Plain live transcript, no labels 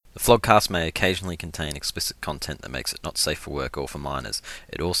Flogcast may occasionally contain explicit content that makes it not safe for work or for minors.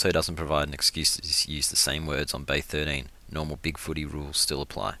 It also doesn't provide an excuse to use the same words on Bay 13. Normal big footy rules still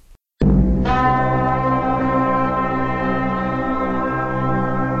apply.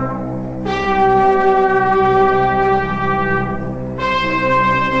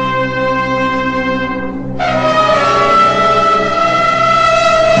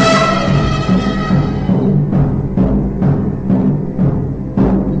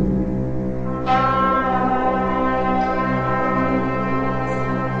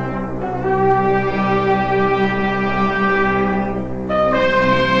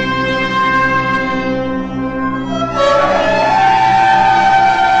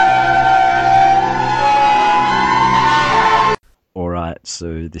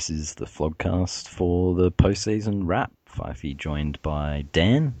 So this is the Flogcast for the postseason wrap. Fifey joined by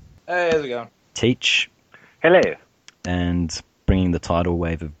Dan. Hey, how's it going? Teach. Hello. And bringing the tidal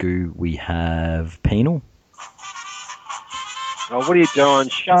wave of goo, we have Penal. Oh, what are you doing?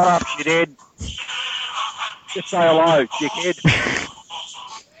 Shut up, shithead. Just say hello, dickhead.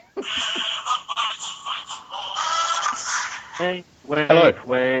 Wink, Hello.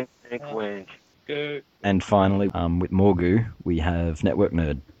 wink, wink. Good. And finally, with more goo, we have Network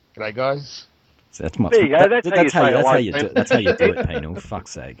Nerd. G'day, guys. So that's much. There you go. That's how you do it, Penal.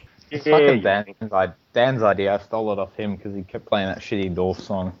 Fuck's sake. It's fucking Dan's idea. I stole it off him because he kept playing that shitty Norf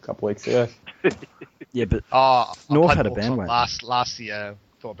song a couple weeks ago. Yeah, but Norf had a bandwagon. Last year.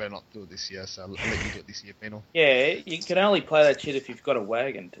 Thought I better not do it this year, so I'll let you do it this year, Penal. Yeah, you can only play that shit if you've got a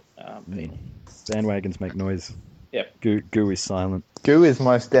wagon. Bandwagons make noise. Yep. Goo is silent. Goo is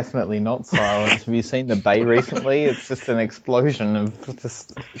most definitely not silent. Have you seen the Bay recently? It's just an explosion of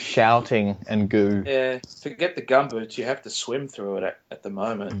just shouting and goo. Yeah, forget the gumboots. You have to swim through it at the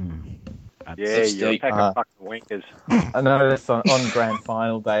moment. Yeah, you're packing fucking winkers. I noticed on grand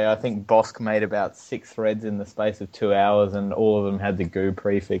final day, I think Bosk made about 6 threads in the space of 2 hours, and all of them had the goo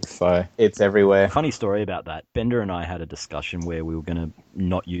prefix, so it's everywhere. Funny story about that. Bender and I had a discussion where we were going to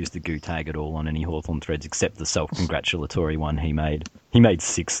not use the goo tag at all on any Hawthorn threads, except the self-congratulatory one he made. He made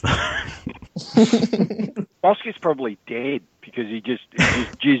 6, though. Bosk is probably dead because he just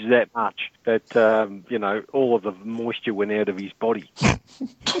jizzed that much that, all of the moisture went out of his body.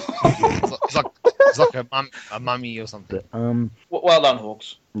 It's like a mummy or something. Well done,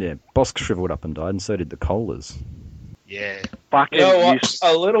 Hawks. Yeah, Bosk shriveled up and died, and so did the Colas. Yeah. You know what?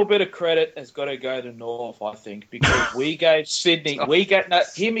 A little bit of credit has got to go to Norf, I think, because we gave Sydney.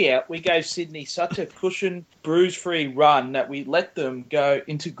 Hear me out. We gave Sydney such a cushion, bruise-free run that we let them go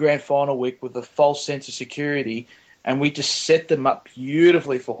into grand final week with a false sense of security, and we just set them up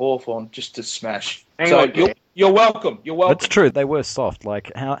beautifully for Hawthorn just to smash. You're welcome. You're welcome. That's true. They were soft.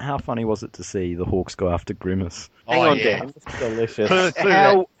 Like, how funny was it to see the Hawks go after Grimace? Hang on, Dan. Delicious.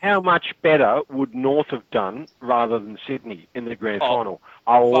 How much better would North have done rather than Sydney in the grand final?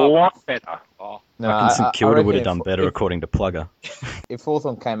 A lot better. No, I reckon St Kilda would have done better, according to Plugger. If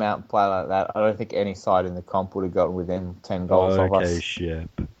Hawthorn came out and played like that, I don't think any side in the comp would have gotten within 10 goals of us. Okay, shit.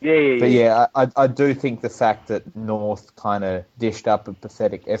 Yeah. But yeah, I do think the fact that North kind of dished up a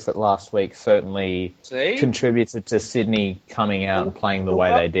pathetic effort last week certainly contributed to Sydney coming out and playing the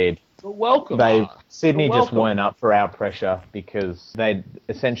way they did. You're welcome. Sydney just weren't up for our pressure because they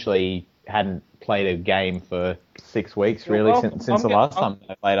essentially hadn't played a game for 6 weeks, really, since the last time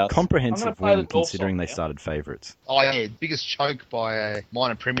they played us. Comprehensive win, considering they started favourites. Oh, yeah, biggest choke by a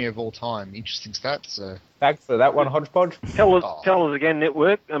minor premier of all time. Interesting stats. Thanks for that one, Hodgepodge. Tell us again,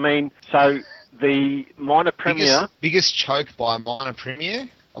 Network. I mean, so the minor premier... Biggest choke by a minor premier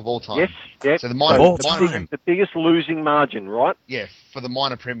of all time. Yes. So the biggest losing margin, right? Yeah, for the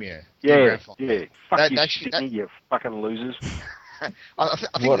minor premier. Yeah. Fuck you, Sydney, you fucking losers. I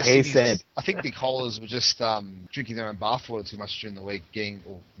think what he said. I think the Colas were just drinking their own bathwater too much during the week, in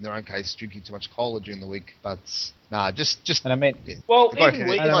their own case, drinking too much cola during the week. But just. And I mean,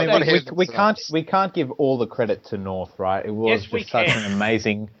 we can't give all the credit to North, right? It was such an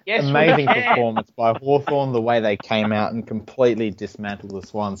amazing performance by Hawthorn. The way they came out and completely dismantled the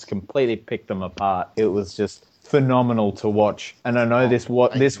Swans, completely picked them apart. It was just phenomenal to watch. And I know this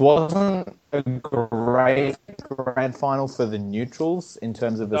wasn't a great grand final for the neutrals in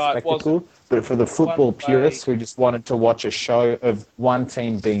terms of the spectacle, but for the football purists who just wanted to watch a show of one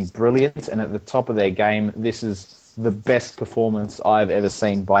team being brilliant and at the top of their game, this is the best performance I've ever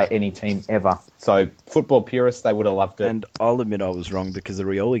seen by any team ever. So, football purists, they would have loved it. And I'll admit I was wrong because the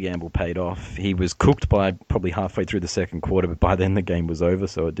Rioli gamble paid off. He was cooked by probably halfway through the second quarter, but by then the game was over,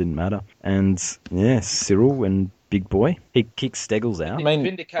 so it didn't matter. And, yeah, Cyril and Big Boy, he kicked Steggles out. I mean,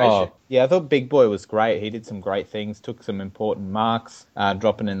 vindication. I thought Big Boy was great. He did some great things, took some important marks,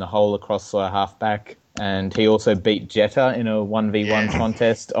 dropping in the hole across half-back. And he also beat Jetta in a 1v1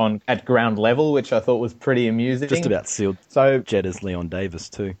 contest at ground level, which I thought was pretty amusing. Just about sealed Jetta's Leon Davis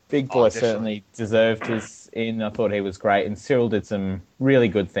too. Big Boy certainly deserved his in. I thought he was great. And Cyril did some really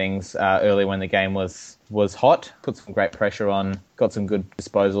good things early when the game was hot. Put some great pressure on, got some good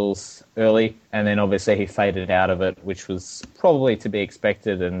disposals early. And then obviously he faded out of it, which was probably to be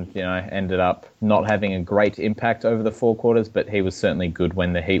expected and, ended up not having a great impact over the 4 quarters. But he was certainly good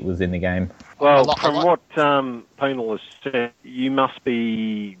when the heat was in the game. Well, from what Penal has said, you must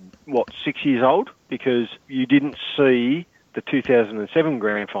be, 6 years old? Because you didn't see the 2007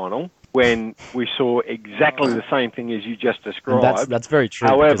 grand final when we saw exactly the same thing as you just described. That's very true,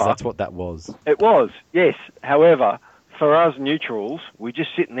 because that's what that was. It was, yes. However, for us neutrals, we're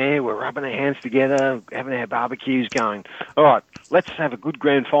just sitting there, we're rubbing our hands together, having our barbecues going, all right, let's have a good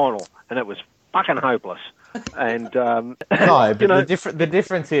grand final. And it was fucking hopeless. And no, but the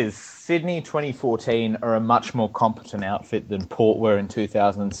difference is Sydney 2014 are a much more competent outfit than Port were in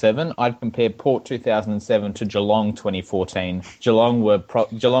 2007. I'd compare Port 2007 to Geelong 2014.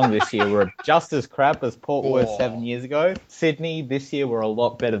 Geelong this year were just as crap as Port were 7 years ago. Sydney this year were a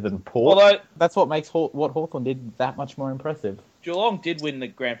lot better than Port. Although, that's what makes what Hawthorn did that much more impressive. Geelong did win the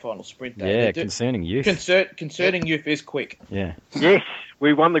grand final sprint, though. Yeah, concerning youth. Concerning youth is quick. Yeah. Yes,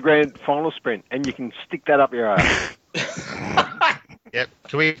 we won the grand final sprint, and you can stick that up your ass. Yep.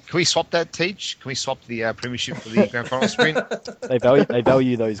 Can we swap that, Teach? Can we swap the premiership for the grand final sprint? They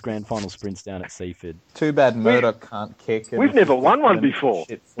value those grand final sprints down at Seaford. Too bad Murdoch can't kick. We've never won one before.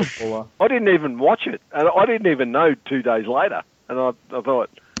 I didn't even watch it, and I didn't even know 2 days later. And I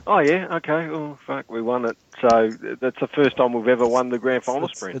thought, oh yeah, okay, oh fuck, we won it. So that's the first time we've ever won the grand final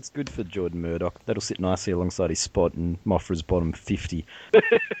sprint. It's good for Jordan Murdoch. That'll sit nicely alongside his spot in Moffra's bottom 50.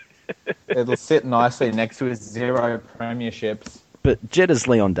 It'll sit nicely next to his 0 premierships. But Jetta's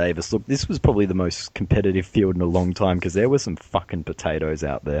Leon Davis, look, this was probably the most competitive field in a long time because there were some fucking potatoes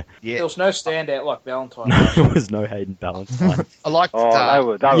out there. Yeah. There was no standout like Valentine. There was no Hayden Ballantyne. I liked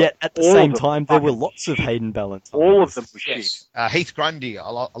yet at the same time, there were lots of Hayden Ballantyne. All of them were shit. Heath Grundy, I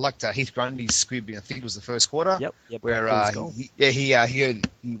liked Heath Grundy's squib in, I think it was the first quarter. Yep. Where he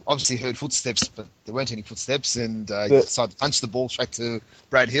obviously heard footsteps, but there weren't any footsteps, and he decided to punch the ball straight to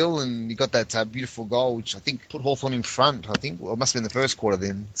Brad Hill, and he got that beautiful goal, which I think put Hawthorn in front. I think it must have been the first quarter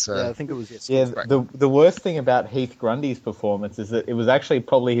then. So yeah, I think it was. The worst thing about Heath Grundy's performance is that it was actually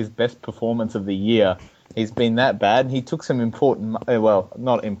probably his best performance of the year. He's been that bad. He took some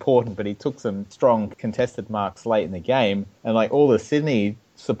not important, but he took some strong contested marks late in the game, and like all the Sydney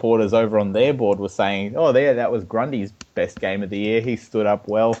supporters over on their board were saying, oh, that was Grundy's best game of the year. He stood up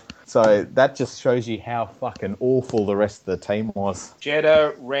well. So that just shows you how fucking awful the rest of the team was.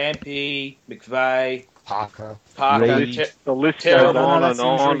 Jetta, Rampy, McVeigh, Parker. The list goes on and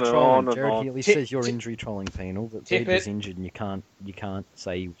on and on and Jared on. Healy says you're injury trolling Penal. That Reed was injured and you can't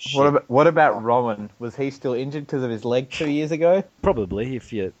say shit. What about Rowan? Was he still injured because of his leg 2 years ago? Probably,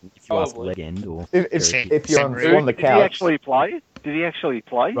 if you ask leg end or if you're on the couch. Did he actually play? Did he actually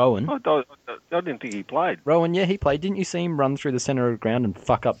play? Rowan? I didn't think he played. Rowan, yeah, he played. Didn't you see him run through the centre of the ground and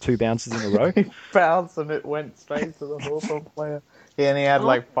fuck up 2 bounces in a row? He bounced and it went straight to the Hawthorn player. Yeah, and he had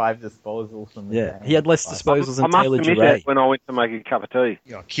 5 disposals from the game. He had less disposals than Taylor Duray. I must admit that when I went to make a cup of tea.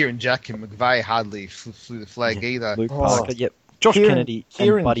 Kieran Jack and McVeigh hardly flew the flag either. Luke Parker, yep. Josh Kennedy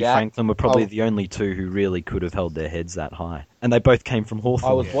and Buddy Franklin were probably the only 2 who really could have held their heads that high. And they both came from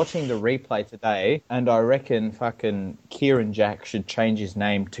Hawthorn. I was watching the replay today, and I reckon fucking Kieran Jack should change his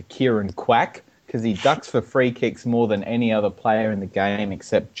name to Kieran Quack, because he ducks for free kicks more than any other player in the game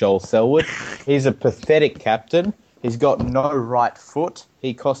except Joel Selwood. He's a pathetic captain. He's got no right foot.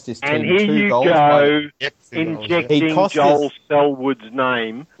 He cost his team 2 goals. And here you go, injecting Joel Selwood's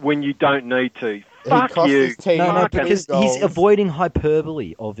name when you don't need to. Fuck you. No, because he's avoiding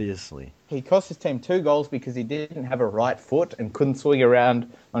hyperbole, obviously. He cost his team 2 goals because he didn't have a right foot and couldn't swing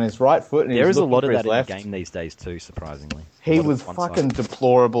around on his right foot. And there is a lot of that in the game these days too, surprisingly. He was fucking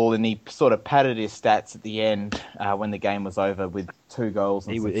deplorable, and he sort of padded his stats at the end when the game was over with 2 goals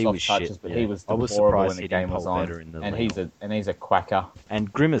and some soft touches. Shit, but yeah. he was deplorable when the game was on. And he's a quacker.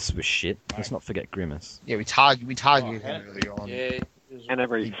 And Grimace was shit. Let's not forget Grimace. Yeah, we targeted him early on. Yeah, and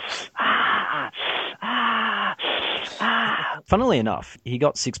every Funnily enough, he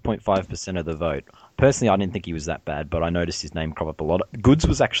got 6.5% of the vote. Personally, I didn't think he was that bad, but I noticed his name crop up a lot. Goods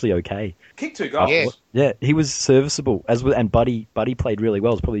was actually okay. Kicked 2 goals. Yeah. Yeah, he was serviceable. And Buddy played really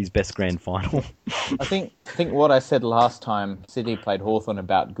well. It's probably his best grand final. I think what I said last time Sydney played Hawthorn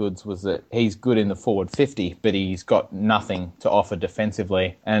about Goods was that he's good in the forward 50, but he's got nothing to offer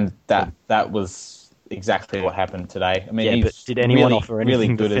defensively, and that was exactly what happened today. I mean, but did anyone offer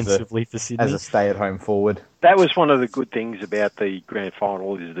anything good defensively for Sydney? as a stay-at-home forward? That was one of the good things about the grand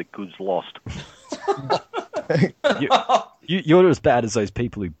final is that Goods lost. You're as bad as those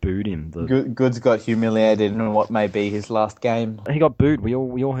people who booed him. Goods got humiliated in what may be his last game. He got booed. We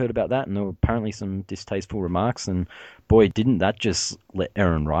all heard about that, and there were apparently some distasteful remarks. And boy, didn't that just let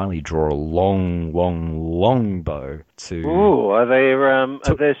Aaron Riley draw a long bow to? Ooh, are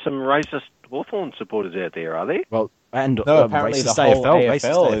there some racist Hawthorn supporters out there? Are there? Well, and no, apparently racist the whole AFL racist is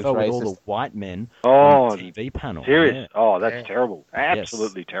AFL with racist. all the white men Oh, on the TV panel. Serious? Yeah. Oh, that's terrible.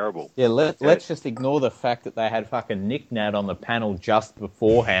 Absolutely terrible. Yeah, let's just ignore the fact that they had fucking Nick Nat on the panel just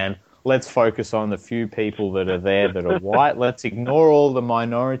beforehand. Let's focus on the few people that are there that are white. Let's ignore all the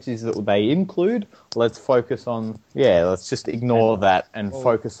minorities that they include. Let's focus on, let's just ignore that and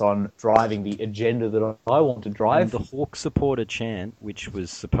focus on driving the agenda that I want to drive. And the Hawk supporter chant, which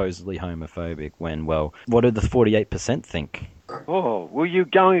was supposedly homophobic, when, well, what did the 48% think? Oh, were you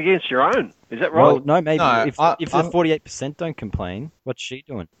going against your own? Is that right? Well, no, maybe. No, if the 48% don't complain, what's she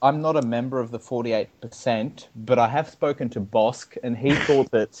doing? I'm not a member of the 48%, but I have spoken to Bosk, and he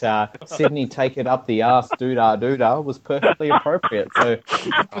thought that Sydney take it up the arse doodah was perfectly appropriate. So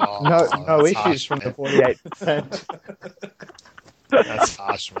no issues harsh, from man. the 48%. That's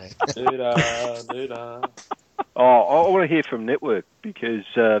harsh, man. Doodah. Oh, I want to hear from Network because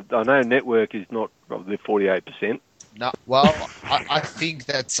I know Network is not probably 48%. No, well, I think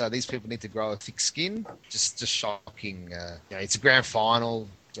that these people need to grow a thick skin. Just shocking. It's a grand final.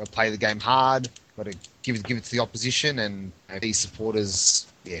 Got to play the game hard. Got to give it to the opposition. And these supporters,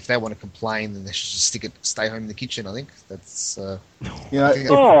 if they want to complain, then they should just stay home in the kitchen. I think that's.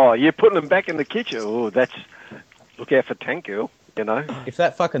 You're putting them back in the kitchen. Oh, that's look out for Tank Girl. You know, if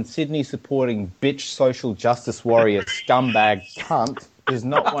that fucking Sydney supporting bitch social justice warrior scumbag cunt does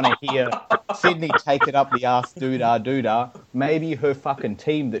not want to hear Sydney take it up the arse doodah, maybe her fucking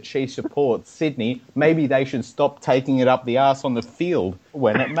team that she supports, Sydney, maybe they should stop taking it up the arse on the field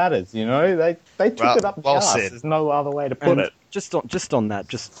when it matters, you know? They took it up the arse. Said. There's no other way to put it. Just on that,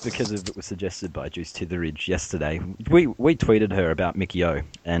 just because it was suggested by Juice Titheridge yesterday, we tweeted her about Mickey O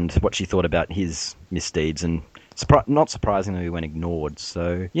and what she thought about his misdeeds, and not surprisingly, we went ignored.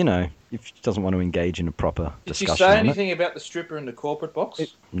 So, if she doesn't want to engage in a proper discussion. Did she say anything about the stripper in the corporate box?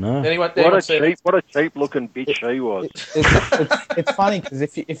 No. Anyone what a cheap looking bitch she was. It's funny because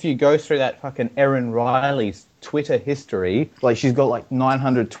if you go through that fucking Erin Riley's Twitter history, like she's got like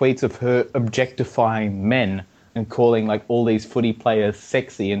 900 tweets of her objectifying men and calling like all these footy players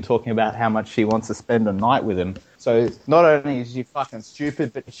sexy and talking about how much she wants to spend a night with them. So not only is she fucking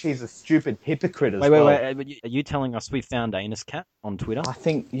stupid, but she's a stupid hypocrite as well. Wait. Are you telling us we found Anus Cat on Twitter? I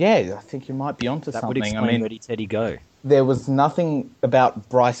think you might be onto something. That would explain where did Teddy go? There was nothing about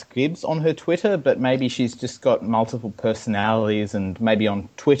Bryce Gibbs on her Twitter, but maybe she's just got multiple personalities, and maybe on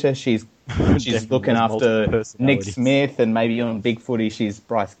Twitter she's looking after Nick Smith, and maybe on Big Footy she's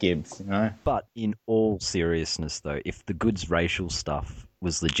Bryce Gibbs, you know? But in all seriousness, though, if the Goods racial stuff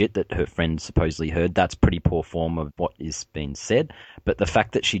was legit that her friend supposedly heard, that's pretty poor form of what is being said. But the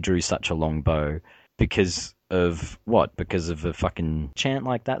fact that she drew such a long bow because of what? Because of a fucking chant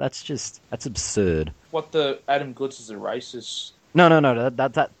like that? That's absurd. What the Adam Goods is a racist? No.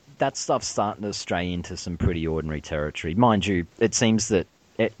 That stuff's starting to stray into some pretty ordinary territory. Mind you, it seems that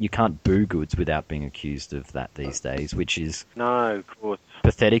you can't boo Goods without being accused of that these days, which is of course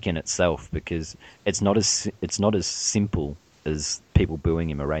pathetic in itself, because it's not as simple as people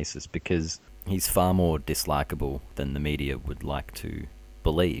booing him a racist, because he's far more dislikable than the media would like to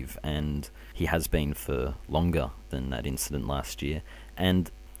believe, and he has been for longer than that incident last year,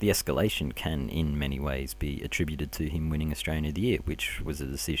 and the escalation can in many ways be attributed to him winning Australian of the Year, which was a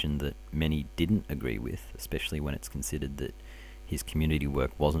decision that many didn't agree with, especially when it's considered that his community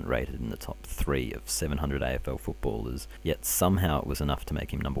work wasn't rated in the top 3 of 700 AFL footballers, yet somehow it was enough to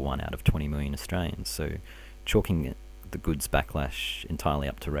make him number 1 out of 20 million Australians. So chalking the Goods backlash entirely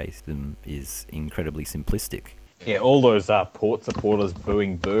up to racism is incredibly simplistic. Yeah, all those Port supporters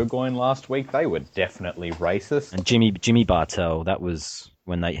booing Burgoyne last week, they were definitely racist. And Jimmy Bartell, that was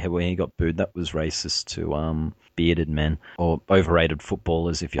when he got booed, that was racist to bearded men or overrated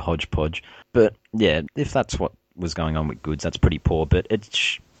footballers if you're hodgepodge. But yeah, if that's what was going on with Goods, that's pretty poor. But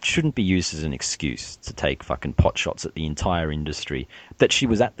shouldn't be used as an excuse to take fucking pot shots at the entire industry that she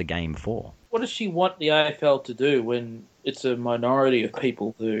was at the game for. What does she want the AFL to do when it's a minority of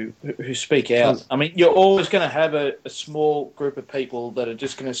people who speak out? I mean, you're always going to have a small group of people that are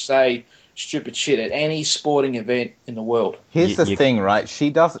just going to say stupid shit at any sporting event in the world. Here's the thing, right? She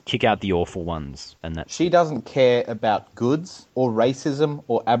doesn't kick out the awful ones, and that she doesn't care about goods or racism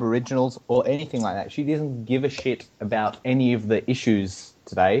or Aboriginals or anything like that. She doesn't give a shit about any of the issues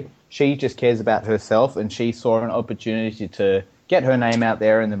today. She just cares about herself, and she saw an opportunity to get her name out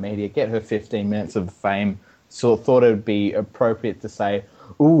there in the media, get her 15 minutes of fame. So thought it would be appropriate to say,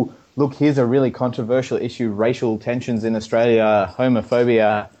 "Ooh, look, here's a really controversial issue: racial tensions in Australia,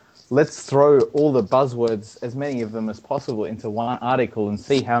 homophobia. Let's throw all the buzzwords, as many of them as possible, into one article and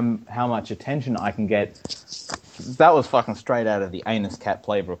see how much attention I can get." That was fucking straight out of the anus cat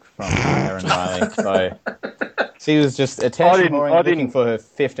playbook from Aaron Riley. So she was just attention looking for her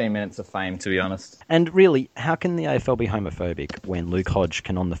 15 minutes of fame, to be honest. And really, how can the AFL be homophobic when Luke Hodge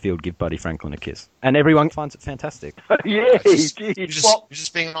can on the field give Buddy Franklin a kiss? And everyone finds it fantastic. Yeah, you're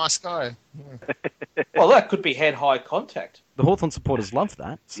just being a nice guy. Well, that could be head-high contact. The Hawthorn supporters love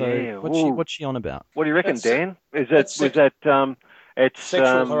that. So yeah, what's she on about? What do you reckon, Dan? It's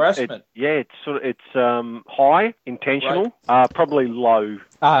sexual harassment. It's high, intentional, probably low.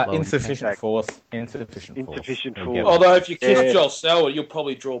 Insufficient force. Insufficient force. Although if you kiss Joel Selwood, you'll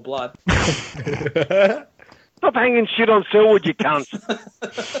probably draw blood. Stop hanging shit on Selwood, you cunt.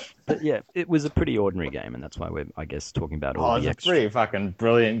 But yeah, it was a pretty ordinary game, and that's why we're, I guess, talking about all the extra. It's a pretty fucking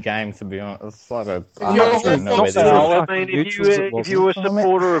brilliant game, to be honest. It's like a... if you were a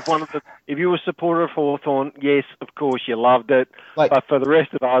supporter of if you were a supporter of Hawthorn, yes, of course, you loved it. But for the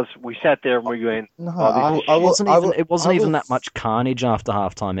rest of us, we sat there and we went, it wasn't even that much carnage after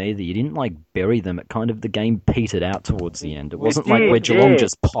halftime either. You didn't bury them. It kind of, the game petered out towards the end. It wasn't where Geelong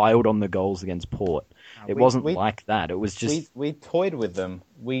just piled on the goals against Port. It wasn't like that. It was just... We toyed with them.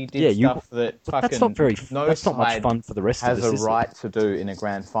 We did stuff that fucking... That's not much fun for the rest of us, has a right to do in a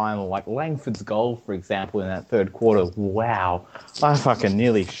grand final. Like Langford's goal, for example, in that third quarter. Wow. I fucking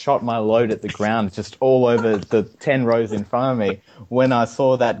nearly shot my load at the ground just all over the 10 rows in front of me. When I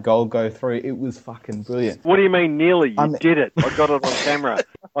saw that goal go through, it was fucking brilliant. What do you mean nearly? You did it. I got it on camera.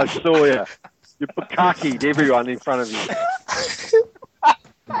 I saw you. You bukakied everyone in front of you.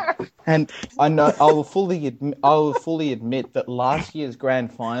 And I know I will fully admit that last year's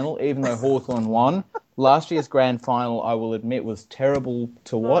grand final, even though Hawthorn won, last year's grand final I will admit was terrible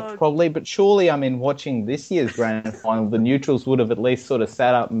to watch probably. But surely, I mean, watching this year's grand final, the neutrals would have at least sort of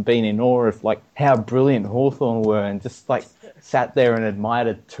sat up and been in awe of how brilliant Hawthorn were, and just sat there and admired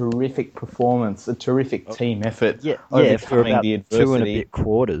a terrific performance, a terrific team effort. For about the adversity. 2 and a bit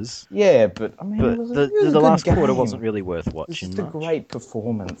quarters. Yeah, but I mean, the last quarter wasn't really worth watching. It was just a great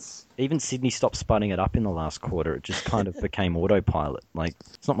performance. Even Sydney stopped sputting it up in the last quarter. It just kind of became autopilot.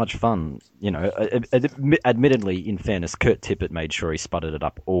 It's not much fun. Admittedly, in fairness, Kurt Tippett made sure he sputtered it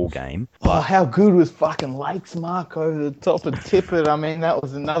up all game. But how good was fucking Lake's mark over the top of Tippett? I mean, that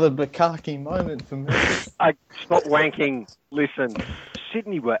was another Bukaki moment for me. Stop wanking. Listen,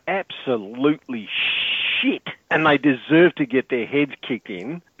 Sydney were absolutely shit, and they deserved to get their heads kicked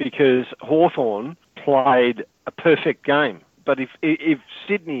in because Hawthorn played a perfect game. But if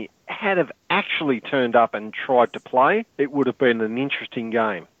Sydney had have actually turned up and tried to play, it would have been an interesting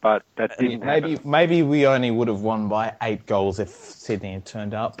game. But that didn't happen. Maybe we only would have won by 8 goals if Sydney had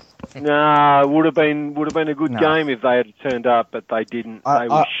turned up. No, it would have been a good game if they had turned up, but they didn't.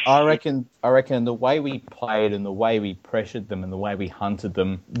 I reckon the way we played and the way we pressured them and the way we hunted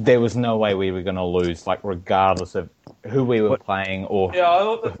them, there was no way we were going to lose, regardless of who we were playing or I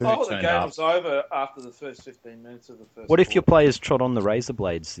thought the game was over after the first 15 minutes of the first. What if your players trod on the razor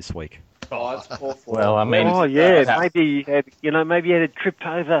blades this week? Oh, it's awful. Well, I mean, maybe you had tripped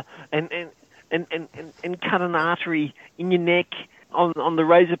over and cut an artery in your neck on the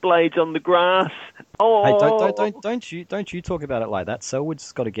razor blades on the grass. Oh, hey, don't you talk about it like that.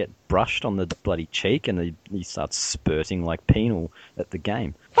 Selwood's got to get brushed on the bloody cheek, and he starts spurting like penal at the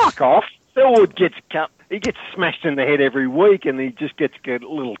game. Fuck off! Selwood gets cut. He gets smashed in the head every week, and he just gets a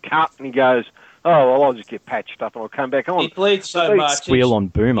little cut, and he goes, "Oh, well, I'll just get patched up and I'll come back on." He bleeds so much. Squeal on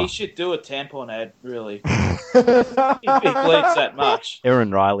Boomer. He should do a tampon ad, really. He bleeds that much.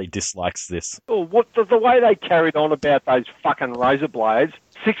 Aaron Riley dislikes this. Oh, the way they carried on about those fucking razor blades,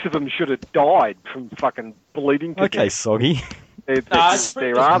 6 of them should have died from fucking bleeding. Okay, Soggy. It's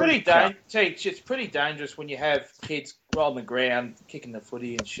pretty dangerous when you have kids on the ground kicking the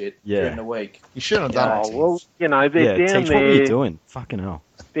footy and shit during the week. You shouldn't have done it. Well, they're down there. What are you doing? Fucking hell.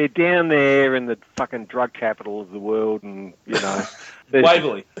 They're down there in the fucking drug capital of the world, and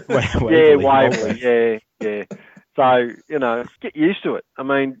Waverley. Waverley, yeah. So, get used to it. I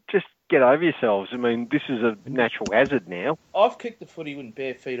mean, just get over yourselves. I mean, this is a natural hazard now. I've kicked the footy with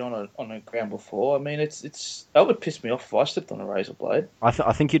bare feet on a ground before. I mean, that would piss me off if I stepped on a razor blade. I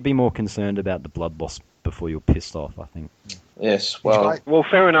think you'd be more concerned about the blood loss before you're pissed off, I think. Yes, well... Well,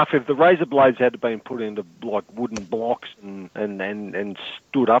 fair enough. If the razor blades had been put into, like, wooden blocks and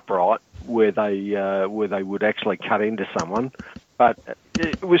stood upright where they would actually cut into someone... But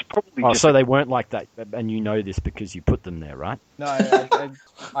it was probably just... so they weren't like that, and you know this because you put them there, right? No,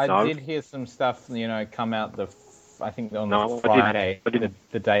 I did hear some stuff, come out I think on the Friday,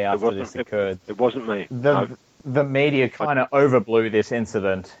 the day after this occurred. It wasn't me. The media kind of overblew this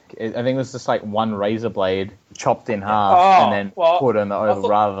incident. I think it was just like one razor blade chopped in half and then put on the oval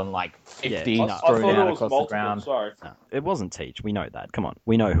rather than like 50 thrown down across the ground. Sorry. No, it wasn't Teach. We know that. Come on.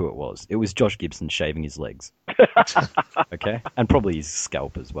 We know who it was. It was Josh Gibson shaving his legs. Okay? And probably his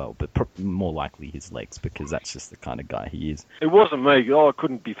scalp as well, but more likely his legs because that's just the kind of guy he is. It wasn't me. I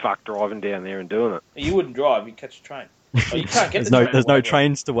couldn't be fucked driving down there and doing it. You wouldn't drive. You'd catch a train. Oh, you can't get there's no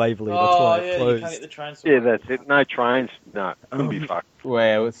trains to Waverley. That's why it closed. You can't get the trains to Waverley. That's it. No trains. No, couldn't be fucked.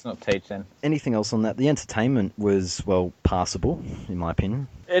 Well, it's not Teach then. Anything else on that? The entertainment was, passable, in my opinion.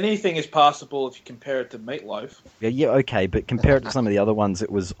 Anything is passable if you compare it to Meatloaf. Yeah, okay, but compare it to some of the other ones,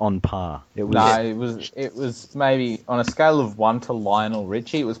 it was on par. It was maybe, on a scale of 1 to Lionel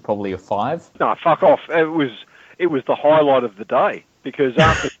Richie, it was probably a 5. No, fuck off. It was the highlight of the day, because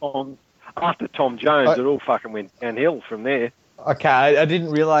after Tom Jones, it all fucking went downhill from there. Okay, I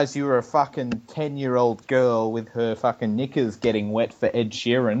didn't realise you were a fucking 10-year-old girl with her fucking knickers getting wet for Ed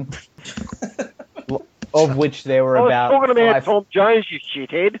Sheeran. Of which there were about... I was talking about Tom Jones, you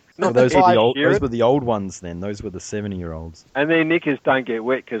shithead. Those were the old ones then. Those were the 70-year-olds. And their knickers don't get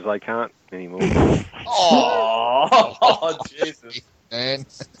wet because they can't anymore. Oh, Jesus. Man.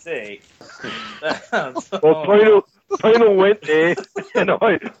 See. Well, Penal went there, and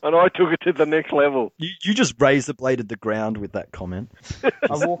I took it to the next level. You just razor bladed the ground with that comment.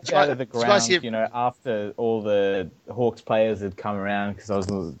 I walked out of the ground, after all the Hawks players had come around,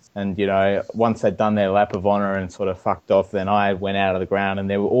 once they'd done their lap of honour and sort of fucked off, then I went out of the ground, and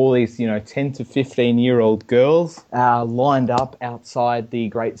there were all these, 10 to 15-year-old girls lined up outside the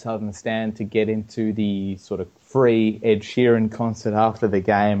Great Southern Stand to get into the sort of free Ed Sheeran concert after the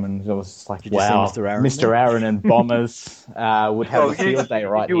game, and I was just like, wow, Mr. Aaron and Bombers would have a field day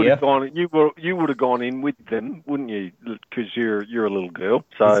right here. You would have gone in with them, wouldn't you? Because you're a little girl.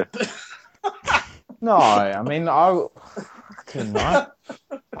 So no, I mean I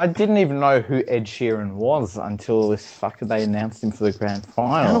didn't even know who Ed Sheeran was until they announced him for the grand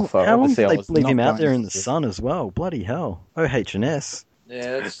final. How long did they leave him out there in the sun as well? Bloody hell! OH&S.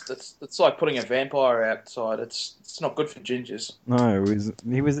 Yeah, that's like putting a vampire outside. It's not good for gingers. No,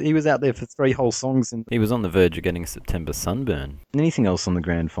 he was out there for 3 whole songs, and he was on the verge of getting a September sunburn. Anything else on the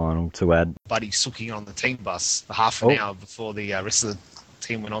grand final to add? Buddy sooking on the team bus for half an hour before the rest of the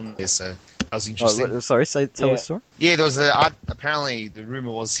team went on there, so that was interesting. Sorry, tell the story. Yeah, there was apparently the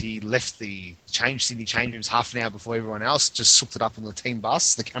rumour was he left the Sydney change rooms half an hour before everyone else, just sooked it up on the team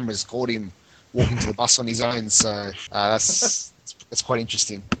bus. The cameras caught him walking to the bus on his own, so that's quite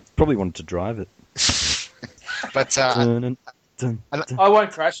interesting. Probably wanted to drive it. But I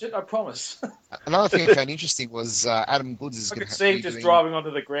won't crash it, I promise. Another thing I found interesting was Adam Goods is going to see him just driving onto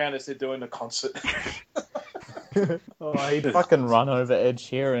the ground as they're doing the concert. He'd fucking run over Ed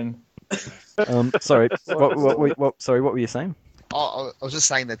Sheeran. Sorry, what were you saying? I was just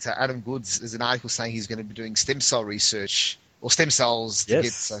saying that Adam Goods, there's an article saying he's going to be doing stem cell research, or stem cells to get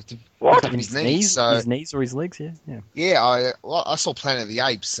his knees. His knees or his legs, yeah. Yeah, I saw Planet of the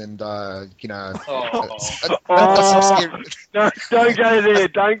Apes, and that's scary. No, don't go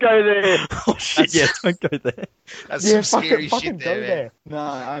there. Oh shit! Don't go there. That's some scary shit there. No,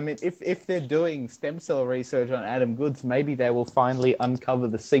 I mean, if they're doing stem cell research on Adam Goods, maybe they will finally uncover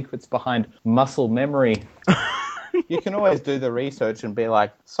the secrets behind muscle memory. You can always do the research and be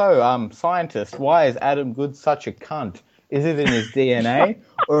like, so, scientist, why is Adam Goods such a cunt? Is it in his DNA,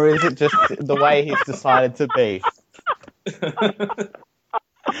 or is it just the way he's decided to be?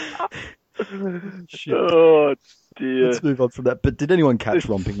 Shit. Oh, dear. Let's move on from that. But did anyone catch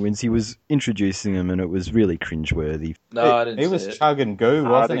Romping Wins? He was introducing them, and it was really cringeworthy. No, I didn't. He was chugging goo,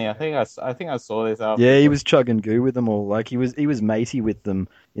 wasn't he? I think I saw this after. Yeah, he was chugging goo with them all. Like he was matey with them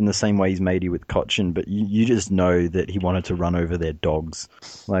in the same way he's matey with Cochin, but you just know that he wanted to run over their dogs.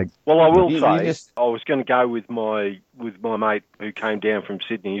 Like, well, I will say, I was going to go with my mate who came down from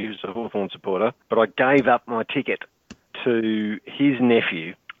Sydney. He was a Hawthorn supporter, but I gave up my ticket to his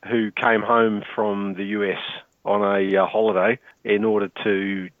nephew who came home from the US on a holiday in order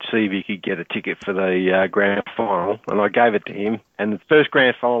to see if he could get a ticket for the grand final, and I gave it to him. And the first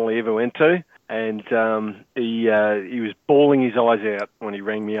grand final he ever went to, and he was bawling his eyes out when he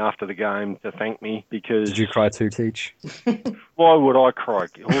rang me after the game to thank me because... Did you cry too, Teach? Why would I cry?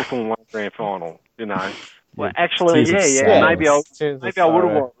 Hawthorn won grand final, you know. Well, actually, Tears of yeah. Maybe I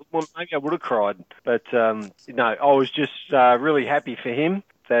would have cried, but I was just really happy for him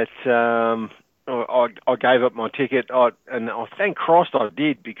that I gave up my ticket, and I thank Christ I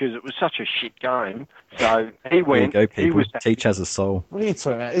did because it was such a shit game. So he went. There you go, people. He was Teach has a soul. What are you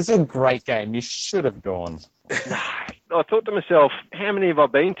talking about? It's a great game. You should have gone. I thought to myself, how many have I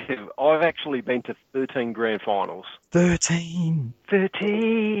been to? I've actually been to 13 grand finals. 13.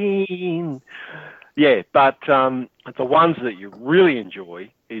 Yeah, but the ones that you really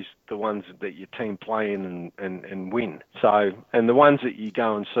enjoy is the ones that your team play in and win. So, and the ones that you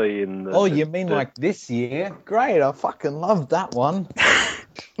go and see in the... you mean like this year? Great, I fucking loved that one.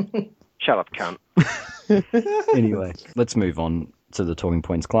 Shut up, cunt. Anyway, let's move on to the talking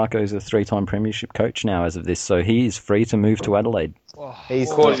points. Clarko's a 3-time premiership coach now as of this, so he is free to move to Adelaide.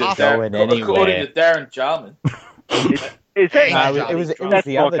 He's going anywhere. According to Darren Jarman. It was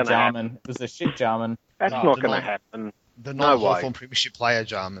the other Jarman. It was the shit Jarman. That's not going to happen. The non-Hawthorn premiership player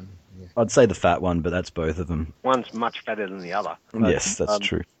Jarman. Yeah. I'd say the fat one, but that's both of them. One's much fatter than the other. Yes, that's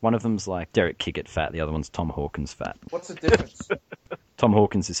true. One of them's like Derek Kickett fat, the other one's Tom Hawkins fat. What's the difference? Tom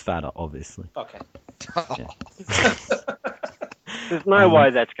Hawkins is fatter, obviously. Okay. Yeah. There's no way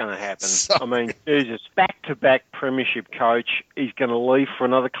that's going to happen. I mean, Jesus, back-to-back premiership coach. He's going to leave for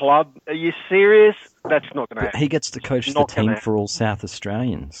another club. Are you serious? That's not going to happen. He gets to coach the team for all South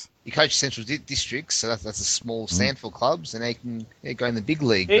Australians. He coached Central Districts, so that's a small Sandford clubs, and they can go in the big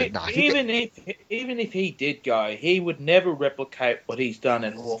league. But even if he did go, he would never replicate what he's done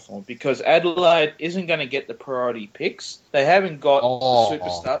at Hawthorn because Adelaide isn't going to get the priority picks. They haven't got the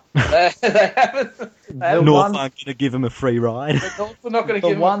superstar. They haven't. Norf aren't going to give him a free ride. Norf are not going to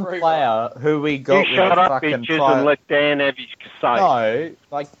give him a free player ride. who we got. You shut up, bitches, and let Dan have his say. No,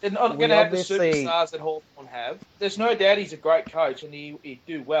 like they're not going to have the superstars that Hawthorn have. There's no doubt he's a great coach and he'd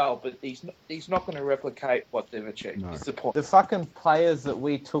do well, but he's not going to replicate what they've achieved. No. That's the point. The fucking players that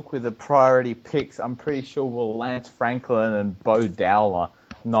we took with the priority picks, I'm pretty sure were Lance Franklin and Bo Dowler,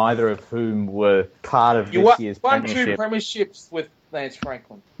 neither of whom were part of this year's premiership. You won 2 premierships with Lance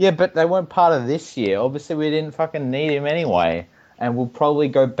Franklin. Yeah, but they weren't part of this year. Obviously, we didn't fucking need him anyway, and we'll probably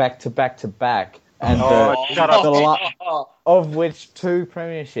go back to back to back. And of which 2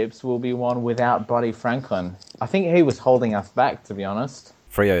 premierships will be won without Buddy Franklin. I think he was holding us back, to be honest.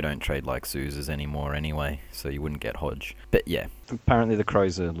 Freo don't trade like Souzas anymore anyway, so you wouldn't get Hodge. But yeah, apparently the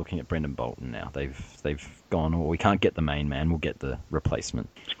Crows are looking at Brendan Bolton now. They've gone, well, we can't get the main man, we'll get the replacement.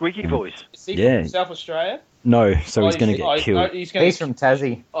 Squeaky voice. Is he from South Australia? No, so he's going to get killed. He's from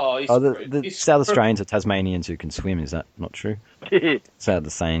Tassie. The South Australians are Tasmanians who can swim, is that not true? That's how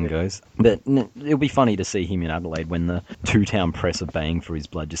the saying goes. But it'll be funny to see him in Adelaide when the 2-town press are baying for his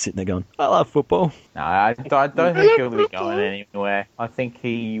blood, just sitting there going, I love football. No, I don't think he'll be going anywhere. I think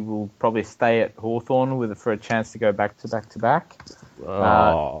he will probably stay at Hawthorn for a chance to go back to back to back.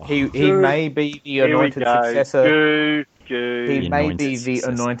 He may be the anointed successor. He may be the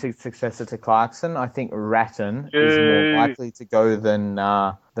anointed successor to Clarkson. I think Ratton is more likely to go than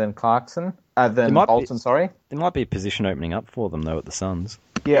Clarkson. Than Bolton, sorry. There might be a position opening up for them though at the Suns.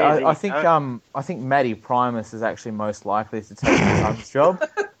 Yeah, I think Matty Primus is actually most likely to take the Suns job.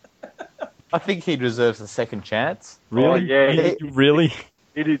 I think he deserves a second chance. Really? Oh, yeah. Really?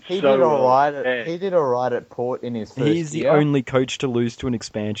 He did all right at Port in his first year. He's the only coach to lose to an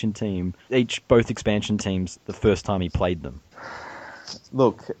expansion team. Both expansion teams, the first time he played them.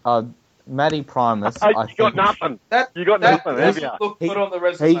 Look, Matty Primus. You got nothing. You got nothing. Look good on the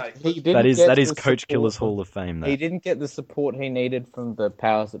resume. That is Coach Killer's Hall of Fame. He didn't get the support he needed from the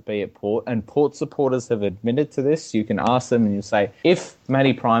powers that be at Port, and Port supporters have admitted to this. You can ask them and you say, if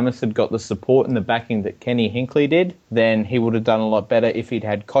Matty Primus had got the support and the backing that Kenny Hinkley did, then he would have done a lot better. If he'd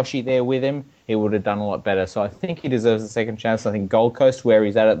had Koshy there with him, he would have done a lot better. So I think he deserves a second chance. I think Gold Coast, where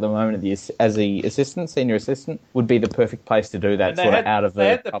he's at the moment as the senior assistant, would be the perfect place to do that, out of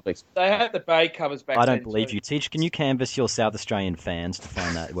the public. They had the Bay covers back. I don't believe you, Teach. Can you canvass your South Australian fans to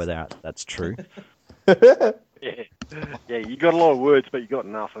find out whether that's true? Yeah, you got a lot of words, but you got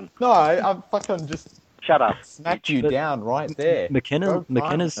nothing. No, I'm fucking just... Shut up. Smacked you down right there.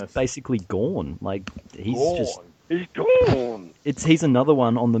 McKenna's basically gone. Like, he's gone. He's another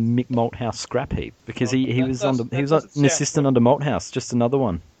one on the Mick Malthouse scrap heap because he was an assistant under Malthouse. Just another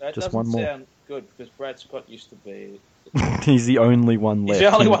one. That just doesn't one more. Sound good because Brad Scott used to be He's the only one left. He's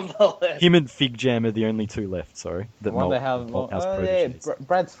the only one left. Him and Fig Jam are the only two left, sorry. I wonder how long...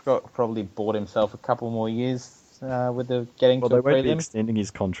 Brad's probably bought himself a couple more years with the getting to the prelim. Well, they won't be extending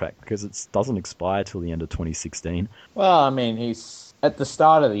his contract because it doesn't expire till the end of 2016. Well, I mean, he's... At the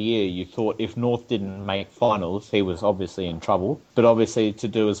start of the year, you thought if North didn't make finals, he was obviously in trouble. But obviously, to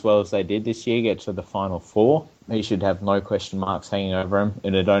do as well as they did this year, get to the Final Four, he should have no question marks hanging over him.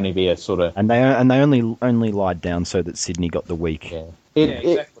 And it'd only be a sort of... And they only lied down so that Sydney got the week. Yeah.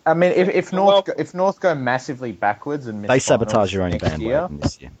 Exactly. I mean, if North go massively backwards and miss they sabotage your own next bandwagon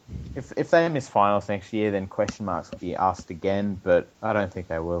this year. If they miss finals next year, then question marks will be asked again. But I don't think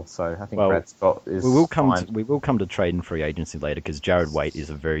they will. So I think Brad Scott is. We will come to trade and free agency later because Jared Waite is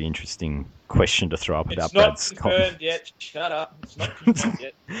a very interesting question to throw up about Brad Scott. It's not confirmed yet. Shut up. It's not confirmed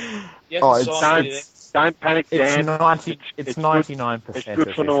yet. Don't panic, Dan. It's 99%. It's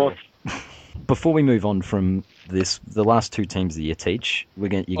good for North. Before we move on from this, the last two teams of the year, Teach, you're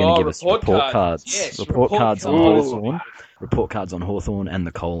going to give us report cards. Yes, report cards on Hawthorn. Report cards on Hawthorn and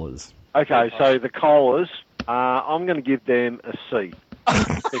the Kohlers. Okay, so the Kohlers, I'm going to give them a C.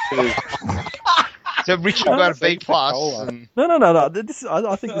 Because... So Richard got a B+. No.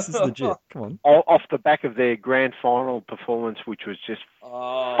 I think this is legit. Come on. Off the back of their grand final performance, which was just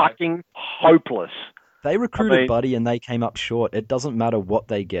fucking hopeless. They recruited Buddy and they came up short. It doesn't matter what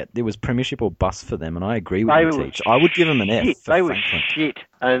they get. There was premiership or bust for them, and I agree with you, Teach. I would give them an F. They were shit.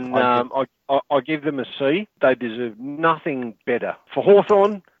 And I give them a C. They deserve nothing better. For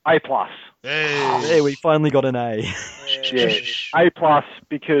Hawthorn, A+. There, we finally got an A. Yeah, A+,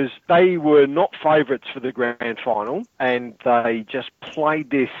 because they were not favourites for the grand final, and they just played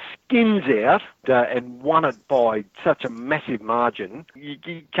their skins out and won it by such a massive margin.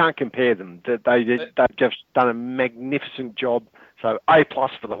 You can't compare them. They've just done a magnificent job. So A+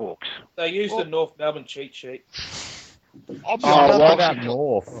 for the Hawks. They used the North Melbourne cheat sheet. I'll be honest, what about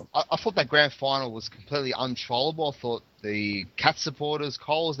North? I thought that grand final was completely untrollable. I thought the Cat supporters,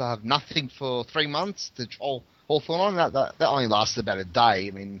 Coles, they have nothing for 3 months to troll Hawthorn on. That only lasted about a day.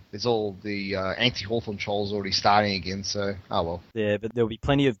 I mean, there's all the anti-Hawthorn trolls already starting again, so, oh well. Yeah, but there'll be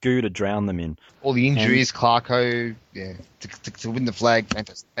plenty of goo to drown them in. All the injuries, Clarko, to win the flag,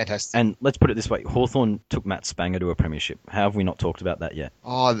 fantastic. And let's put it this way, Hawthorn took Matt Spanger to a premiership. How have we not talked about that yet?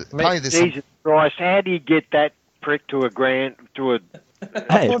 Oh, Jesus Christ, how do you get that prick to a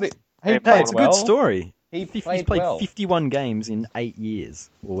Hey, it's a good story. He's played well. 51 games in 8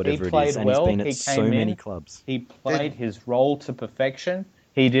 years, or whatever it is, and well. he's been at so many clubs. He played his role to perfection.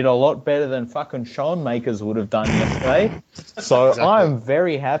 He did a lot better than fucking Sean Makers would have done yesterday. So exactly. I'm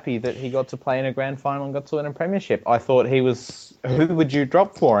very happy that he got to play in a grand final and got to win a premiership. I thought he was... Who would you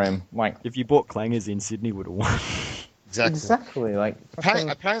drop for him? Like, if you bought Clangers in, Sydney would have won. Exactly. Like,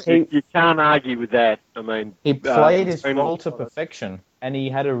 apparently, you can't argue with that. I mean, he played his role to perfection, and he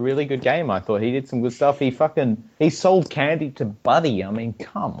had a really good game. I thought he did some good stuff. He sold candy to Buddy. I mean,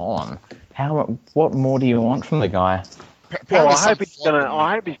 come on. What more do you want from the guy? Well, I hope he's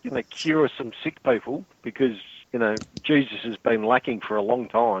gonna cure some sick people because Jesus has been lacking for a long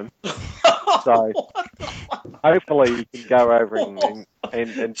time. So hopefully he can go over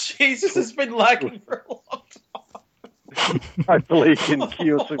and Jesus has been lacking for a long time. Hopefully he can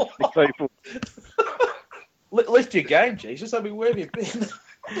cure some sick people. Lift your game, Jesus. I mean, where have you been?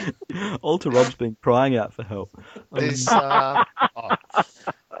 Alter Rob's been crying out for help. There's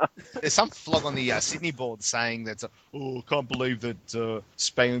some flog on the Sydney board saying that, can't believe that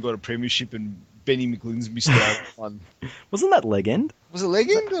Spain got a premiership and Benny McGlynn's missed out one. Wasn't that Leg End? Was it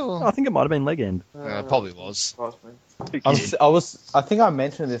Leg End? Or? I think it might have been Leg End. Probably was. I think I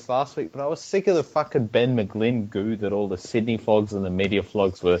mentioned this last week, but I was sick of the fucking Ben McGlynn goo that all the Sydney flogs and the media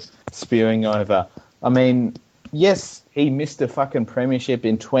flogs were spewing over. I mean, yes, he missed a fucking premiership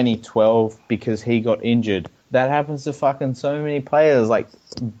in 2012 because he got injured. That happens to fucking so many players, like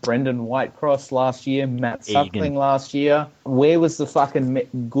Brendan Whitecross last year, Matt Suckling last year. Where was the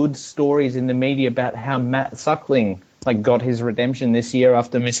fucking good stories in the media about how Matt Suckling got his redemption this year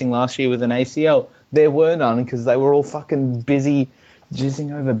after missing last year with an ACL? There were none because they were all fucking busy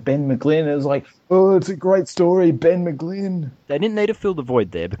jizzing over Ben McGlynn. It was like, it's a great story, Ben McGlynn. They didn't need to fill the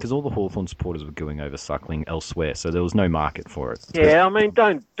void there because all the Hawthorn supporters were going over Suckling elsewhere, so there was no market for it. Yeah, I mean,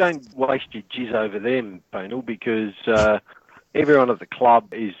 don't waste your jizz over them, Bonal, because everyone at the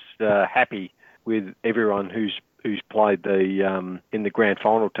club is happy with everyone who's played in the grand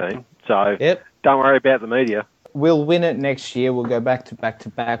final team. So Don't worry about the media. We'll win it next year. We'll go back to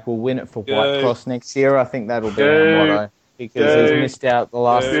back. We'll win it for Whitecross next year. I think that'll be our motto. because he's missed out the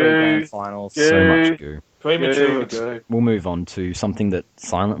last 3 grand finals. So much goo. Premature go. We'll move on to something that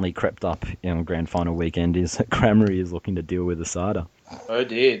silently crept up on grand final weekend is that Crammery is looking to deal with Asada. Oh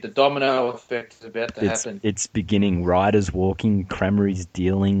dear, the domino effect is about to happen. It's beginning. Riders walking, Crammery's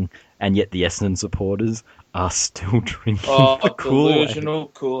dealing, and yet the Essendon supporters are still drinking the Kool-Aid. Delusional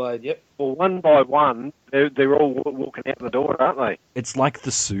Kool-Aid, yep. Well, one by one, they're all walking out the door, aren't they? It's like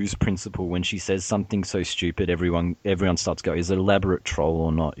the Sue's principle. When she says something so stupid, everyone starts going, is it an elaborate troll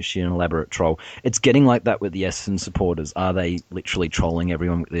or not? Is she an elaborate troll? It's getting like that with the Essendon supporters. Are they literally trolling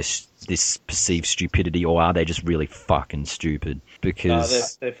everyone with this perceived stupidity, or are they just really fucking stupid?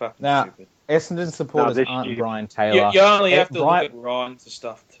 Because they're fucking stupid. Essendon supporters aren't stupid. Brian Taylor. You only have to look at Ryan's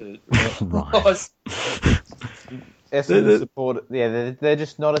stuff to realise. Essendon supporters, they're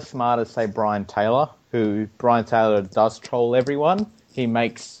just not as smart as, say, Brian Taylor, who Brian Taylor does troll everyone. He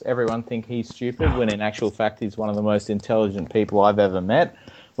makes everyone think he's stupid, when in actual fact he's one of the most intelligent people I've ever met.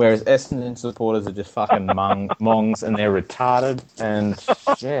 Whereas Essendon supporters are just fucking mongs, and they're retarded. And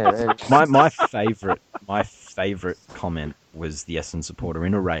yeah, my favourite comment was the Essendon supporter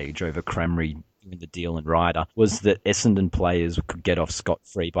in a rage over Crammery doing the deal and Ryder, was that Essendon players could get off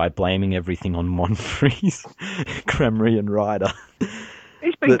scot-free by blaming everything on Monfries, Crammery and Ryder.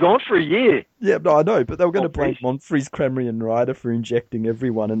 He's been gone for a year. Yeah, no, I know, but they were going to blame Monfries, Crammery and Ryder for injecting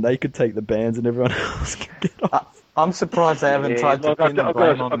everyone, and they could take the bans and everyone else could get off. I'm surprised they haven't tried to pin the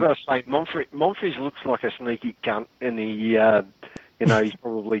blame on... I've got to say, Monfries looks like a sneaky cunt, and he's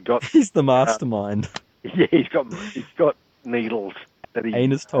probably got... He's the mastermind. Yeah, he's got needles.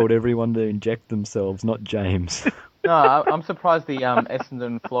 Anus told everyone to inject themselves, not James. No, I'm surprised the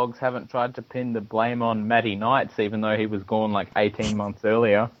Essendon Flogs haven't tried to pin the blame on Matty Knights, even though he was gone like 18 months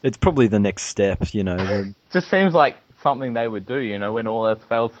earlier. It's probably the next step, Just seems like something they would do, when all else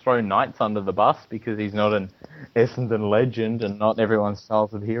fails, throw Knights under the bus because he's not an Essendon legend and not everyone's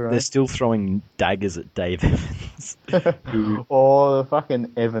childhood hero. They're still throwing daggers at Dave Evans. The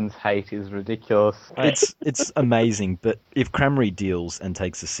fucking Evans hate is ridiculous. It's amazing, but if Crammery deals and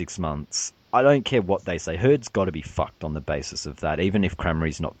takes the 6 months, I don't care what they say. Herd's got to be fucked on the basis of that, even if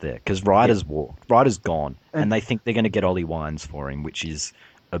Crammery's not there. Because Ryder's walked. Ryder's gone. And they think they're going to get Ollie Wines for him, which is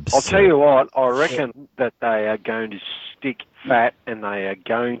absurd. I'll tell you what, I reckon that they are going to stick fat and they are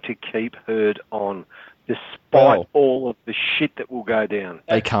going to keep Herd on, despite all of the shit that will go down.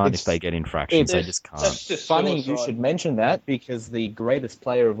 They can't if they get infractions. They just can't. It's funny you should mention that, because the greatest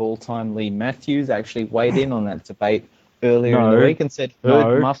player of all time, Lee Matthews, actually weighed in on that debate earlier in the week and said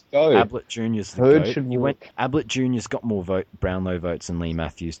Herd must go. Ablett Jr.'s the Herd goat. should Ablett Jr.'s got more Brownlow votes than Lee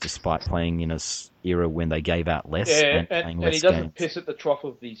Matthews, despite playing in a era when they gave out less and playing less he doesn't games. piss at the trough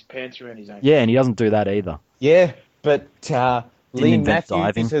of his pants around his ankles. Yeah, and he doesn't do that either. Yeah, but Lee Matthews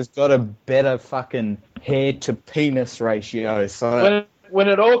diving. has got a better fucking hair to penis ratio. So when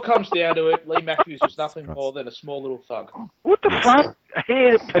it all comes down to it, Lee Matthews is nothing more than a small little thug. What the fuck?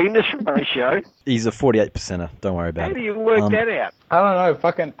 Hair to penis ratio? He's a 48%er. Don't worry about it. How do you work that out? I don't know.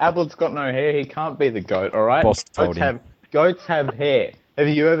 Fucking Ablett's got no hair. He can't be the goat, all right? Boss told him. Goats have hair. Have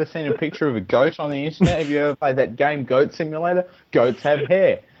you ever seen a picture of a goat on the internet? Have you ever played that game Goat Simulator? Goats have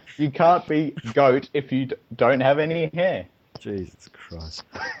hair. You can't be goat if you don't have any hair. Jesus Christ.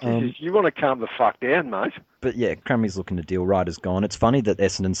 You want to calm the fuck down, mate. But yeah, Crammy's looking to deal. Ryder's gone. It's funny that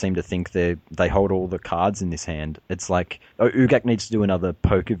Essendon seem to think they hold all the cards in this hand. It's like, Ugak needs to do another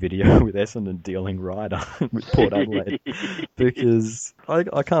poker video with Essendon dealing Ryder with Port Adelaide. Because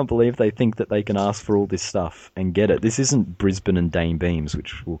I can't believe they think that they can ask for all this stuff and get it. This isn't Brisbane and Dane Beams,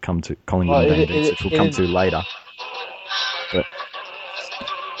 which we'll come to, Collingwood and Dane Beams, which we'll come to later. But...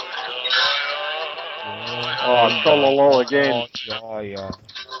 Trololo again. Oh, yeah.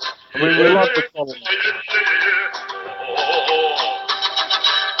 We love the Trololo.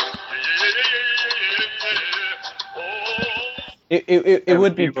 It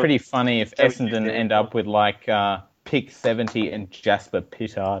would be pretty funny if Essendon end up with like pick 70 and Jasper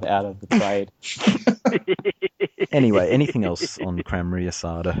Pittard out of the trade. Anyway, anything else on Crammery,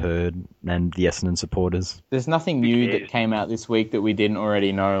 Asada, Herd, and the Essendon supporters? There's nothing new that came out this week that we didn't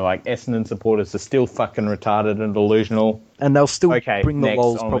already know. Like, Essendon supporters are still fucking retarded and delusional. And they'll still bring the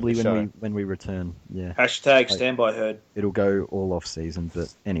lols on probably with the when we return. Yeah. Hashtag standby Herd. It'll go all off season,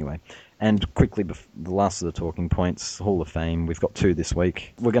 but anyway. And quickly, the last of the talking points, Hall of Fame. We've got 2 this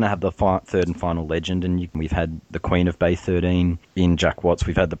week. We're going to have the third and final legend, and we've had the Queen of Bay 13 in Jack Watts.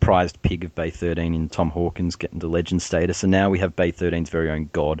 We've had the prized pig of Bay 13 in Tom Hawkins getting to legend status, and now we have Bay 13's very own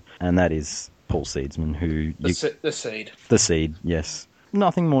god, and that is Paul Seedsman, who... The seed. The seed, yes.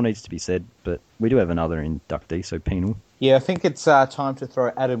 nothing more needs to be said, but we do have another inductee, so penal. Yeah, I think it's time to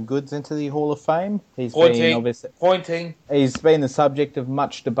throw Adam Goodes into the Hall of Fame. He's been the subject of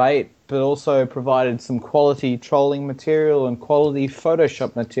much debate, but also provided some quality trolling material and quality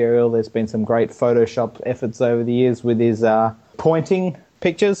Photoshop material. There's been some great Photoshop efforts over the years with his pointing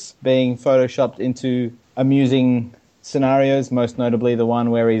pictures being Photoshopped into amusing scenarios, most notably the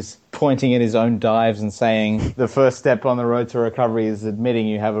one where he's pointing at his own dives and saying the first step on the road to recovery is admitting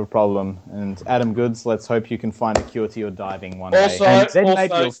you have a problem. And Adam Goodes, let's hope you can find a cure to your diving one day. And then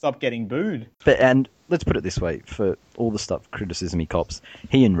maybe you'll stop getting booed. And let's put it this way, for all the stuff, criticism he cops,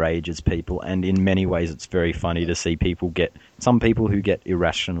 he enrages people, and in many ways it's very funny to see some people who get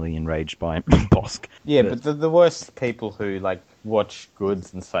irrationally enraged by Bosk. Yeah, but the worst people who, watch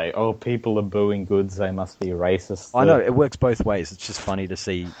Goodes and say, oh, people are booing Goodes, they must be racist. I know, it works both ways. It's just funny to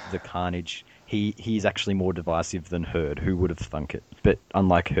see the carnage. He's actually more divisive than Hurd. Who would have thunk it? But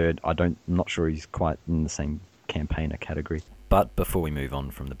unlike Hurd, I'm not sure he's quite in the same campaigner category. But before we move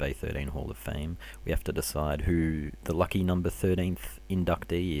on from the Bay 13 Hall of Fame, we have to decide who the lucky number 13th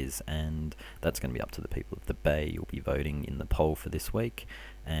inductee is, and that's going to be up to the people of the Bay. You'll be voting in the poll for this week,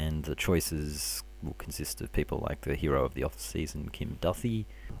 and the choices will consist of people like the hero of the off-season, Kim Duthie,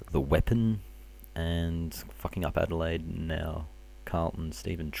 the Weapon, and fucking up Adelaide now, Carlton,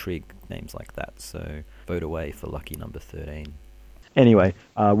 Stephen Trigg, names like that. So vote away for lucky number 13. Anyway,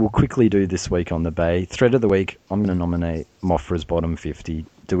 we'll quickly do this week on the Bay. Thread of the week, I'm going to nominate Monfries bottom 50.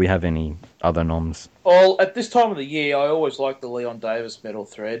 Do we have any other noms? Well, at this time of the year, I always like the Leon Davis medal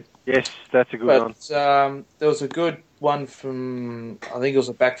thread. Yes, that's a good one. There was a good one from, I think it was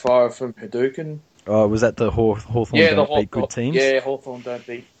a backfire from Hadouken. Was that the Hawthorn don't beat good teams? Yeah, Hawthorn don't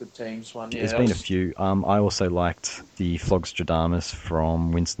beat good teams one. Yeah, There's been a few. I also liked the Flogstradamus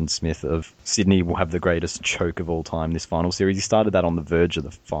from Winston Smith of Sydney will have the greatest choke of all time this final series. He started that on the verge of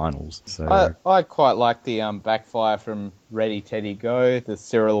the finals. So I quite like the backfire from Ready Teddy Go, the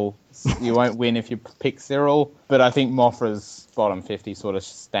Cyril. You won't win if you pick Cyril, but I think Monfries bottom 50 sort of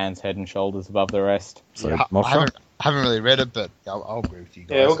stands head and shoulders above the rest. So I haven't really read it, but I'll agree with you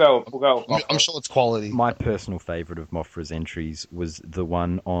guys. Yeah, we'll go. I'm sure it's quality. My personal favourite of Monfries' entries was the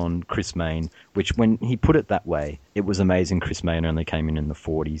one on Chris Mayne, which when he put it that way, it was amazing. Chris Mayne only came in the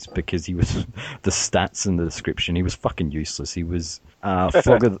 40s because he was the stats and the description. He was fucking useless. He was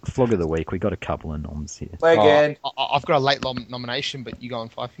flog of the week. We got a couple of noms here. Again, I've got a late nomination, but you go on,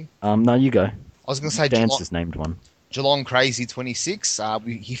 Fifey. No, you go. I was going to say Dance has named one. Geelong Crazy 26.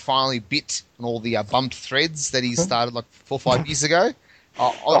 He finally bit on all the bumped threads that he started 4 or 5 years ago.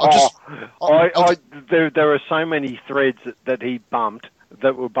 There are so many threads that he bumped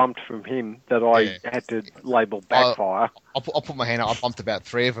that were bumped from him that I had to label backfire. I'll put my hand up. I bumped about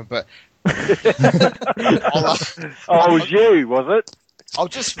 3 of them, but it was you, was it? I'll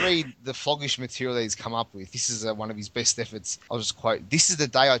just read the floggish material that he's come up with. This is one of his best efforts. I'll just quote, "This is the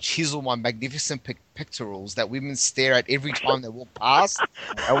day I chisel my magnificent pectorals that women stare at every time they walk past.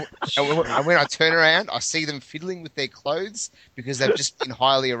 And when I turn around, I see them fiddling with their clothes because they've just been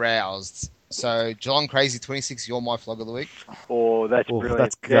highly aroused." So, Geelong Crazy 26, you're my flog of the week. Oh, that's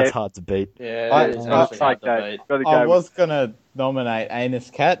brilliant. That's hard to beat. Yeah, I was going to nominate Anus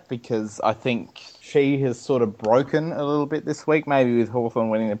Cat because I think she has sort of broken a little bit this week, maybe with Hawthorn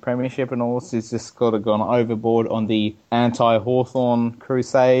winning the premiership and all. She's just sort of gone overboard on the anti-Hawthorn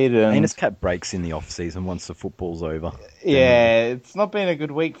crusade. And Anus Cat breaks in the off-season once the football's over. Yeah, it's not been a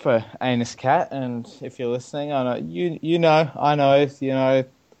good week for Anus Cat, and if you're listening, I know,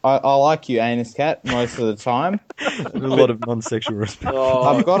 I like you, Anus Cat, most of the time. A lot of non-sexual respect.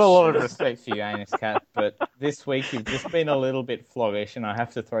 I've got a lot of respect for you, Anus Cat, but this week you've just been a little bit floggish, and I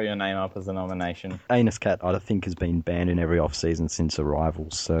have to throw your name up as a nomination. Anus Cat, I think, has been banned in every off-season since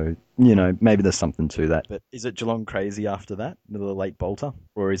arrival, so, maybe there's something to that. But is it Geelong Crazy after that, the late bolter,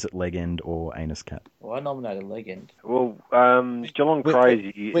 or is it Leg End or Anus Cat? Well, I nominated Leg End. Well, Geelong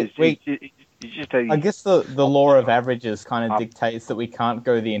Crazy I guess the law of averages kind of dictates that we can't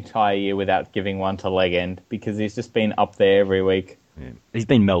go the entire year without giving one to Leg End because he's just been up there every week. Yeah. He's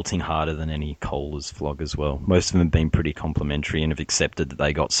been melting harder than any Kohler's flog as well. Most of them have been pretty complimentary and have accepted that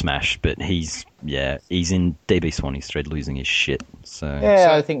they got smashed, but he's in DB Swanee's thread losing his shit.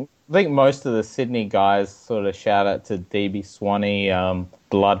 I think most of the Sydney guys sort of shout out to DB Swanee,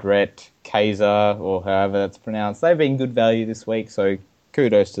 Bloodret, Kaiser, or however that's pronounced. They've been good value this week, so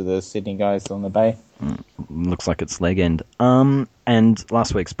kudos to the Sydney guys on the Bay. Looks like it's Leg End. And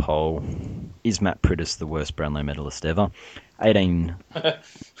last week's poll, is Matt Prittis the worst Brownlow medalist ever? 18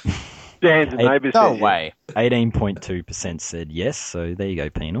 Dan's neighbours No said way. 18.2% said yes, so there you go,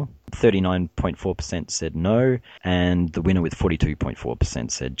 penal. 39.4% said no, and the winner with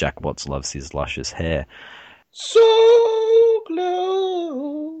 42.4% said Jack Watts loves his luscious hair. So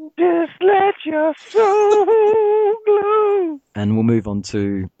glow. Just let your soul glow. And we'll move on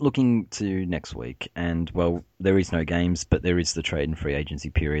to looking to next week. And, well, there is no games, but there is the trade and free agency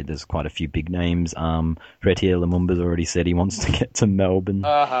period. There's quite a few big names. Retier Lumumba's already said he wants to get to Melbourne.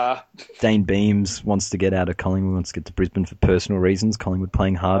 Dane Beams wants to get out of Collingwood, wants to get to Brisbane for personal reasons. Collingwood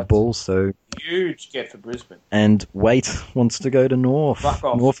playing hardball, so... Huge get for Brisbane. And Waite wants to go to Norf. Fuck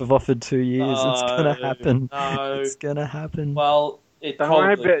off. Norf have offered 2 years. It's going to happen. No. It's going to happen. Well, it Don't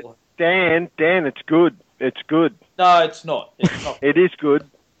probably worry about Dan, it's good. It's good. No, it's not. It's not. It is good.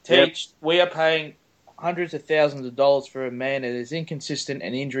 Teach, we are paying hundreds of thousands of dollars for a man that is inconsistent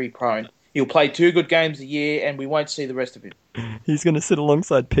and injury prone. He'll play 2 good games a year and we won't see the rest of him. He's going to sit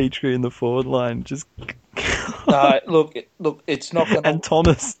alongside Petrie in the forward line. Just look, it's not going to... And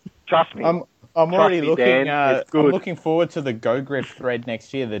Thomas. Trust me. I'm already looking. Dan, it's good. I'm looking forward to the Go Griff thread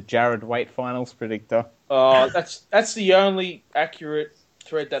next year. The Jared Waite finals predictor. That's the only accurate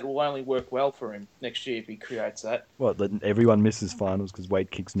thread that will only work well for him next year if he creates that. What? Then everyone misses finals because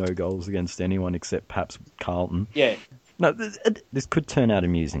Waite kicks no goals against anyone except perhaps Carlton. Yeah. No, this could turn out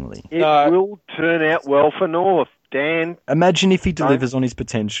amusingly. It will turn out well for North, Dan. Imagine if he delivers on his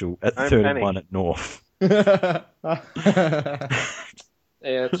potential at Don't 31 at North.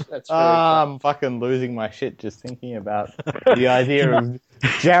 Yeah, that's very I'm fucking losing my shit just thinking about the idea of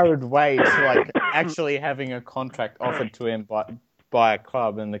Jared Waite actually having a contract offered to him by a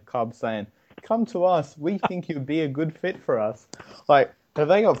club, and the club saying, "Come to us. We think you'd be a good fit for us." Like, have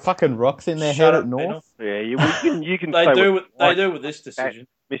they got fucking rocks in their head at North? Yeah, you can They say do what they do with this decision.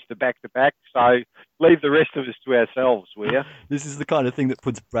 Mr. Back-to-back, so leave the rest of us to ourselves, will you? This is the kind of thing that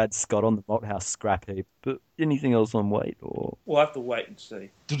puts Brad Scott on the Malthouse scrap heap. But anything else on Waite? Or We'll have to wait and see.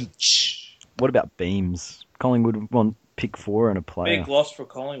 what about Beams? Collingwood want pick 4 and a player. Big loss for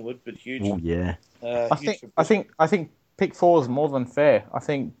Collingwood, but huge. Oh yeah. I think pick 4 is more than fair. I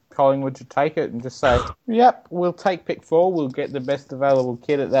think Collingwood should take it and just say, "Yep, we'll take pick 4. We'll get the best available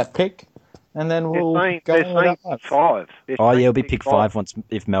kid at that pick, and then we'll go on with that." 5. Oh yeah, it'll be pick 5 once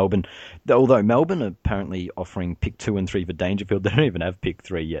if Melbourne. Although Melbourne are apparently offering pick 2 and 3 for Dangerfield, they don't even have pick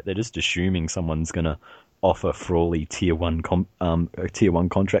 3 yet. They're just assuming someone's going to offer Frawley tier 1 a tier 1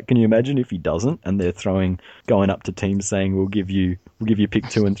 contract. Can you imagine if he doesn't, and they're going up to teams saying we'll give you pick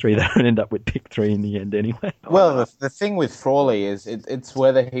 2 and 3. They don't end up with pick 3 in the end anyway. Well, the thing with Frawley is it's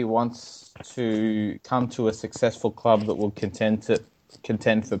whether he wants to come to a successful club that will contend for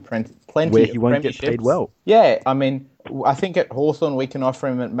plenty Where of he won't get premierships. paid well. Yeah, I mean, I think at Hawthorn we can offer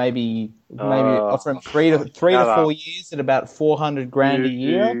him at maybe offer him 3 to 4 years at about $400,000 a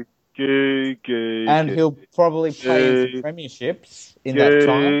year. And he'll probably play in some premierships in that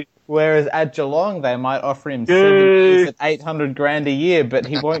time. Whereas at Geelong, they might offer him 7 years at $800,000 a year, but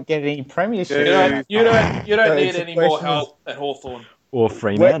he won't get any premierships. You don't So need it's a any more question of- help at Hawthorn. Or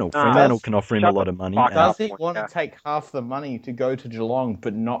Fremantle. Fremantle can offer him a lot of money. Does he want to take half the money to go to Geelong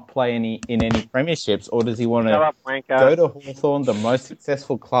but not play in any premierships, or does he want to go to Hawthorn, the most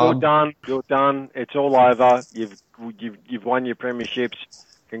successful club? You're done. It's all over. You've won your premierships.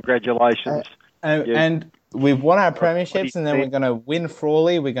 Congratulations. And we've won our premierships, and then we're going to win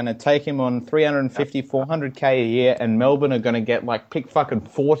Frawley. We're going to take him on 350, 400K a year, and Melbourne are going to get pick fucking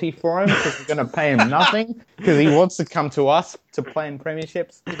 40 for him because we're going to pay him nothing because he wants to come to us to play in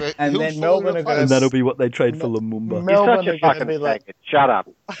premierships. And then Melbourne are going to... And that'll be what they trade for Lumumba. Melbourne You're are such a going to fucking be like... faggot. Shut up.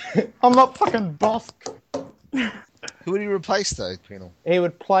 I'm not fucking Bosk. Who would he replace, though, Penal? He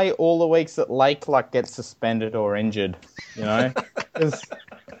would play all the weeks that Lake gets suspended or injured, you know? 'Cause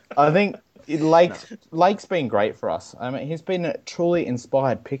I think Lake's been great for us. I mean, he's been a truly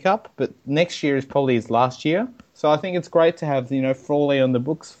inspired pickup, but next year is probably his last year. So I think it's great to have, Frawley on the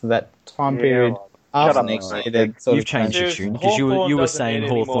books for that time period after next year. You've changed your tune because you were saying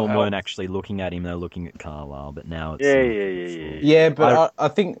Hawthorn Hawthorn weren't actually looking at him; they're looking at Carlisle. But now it's Yeah, but I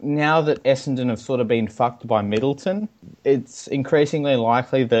think now that Essendon have sort of been fucked by Middleton, it's increasingly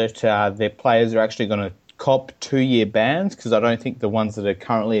likely that their players are actually going to cop 2-year bans, because I don't think the ones that are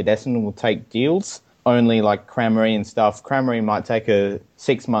currently at Essendon will take deals. Only like Cramery and stuff. Cramery might take a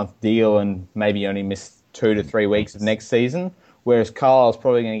 6-month deal and maybe only miss 2 to 3 weeks of next season, whereas Carlisle's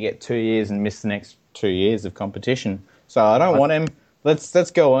probably going to get 2 years and miss the next 2 years of competition. So I don't want him.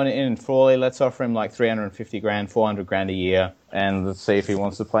 let's go on in Frawley. Let's offer him like 350 grand, 400 grand a year, and let's see if he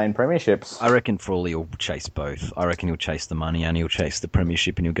wants to play in premierships. I reckon Frawley will chase both. I reckon he'll chase the money and he'll chase the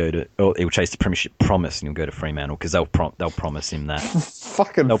premiership, and he'll chase the premiership promise and he'll go to Fremantle because they'll promise him that.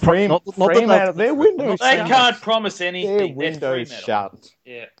 Fucking Fremantle, their window's They shut. can't promise anything. Their window's shut.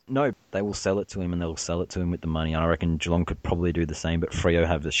 Yeah. No, they will sell it to him, and they'll sell it to him with the money. And I reckon Geelong could probably do the same, but Freo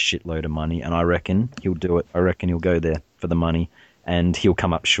have a shitload of money, and I reckon he'll do it. I reckon he'll go there for the money, and he'll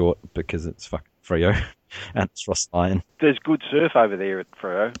come up short because it's fucking Freo and it's Ross Lyon. There's good surf over there at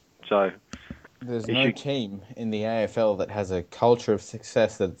Freo, so... There's no team in the AFL that has a culture of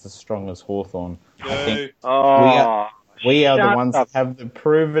success that's as strong as Hawthorn. I think we are the ones that have the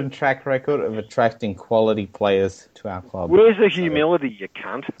proven track record of attracting quality players to our club. Where's the humility, you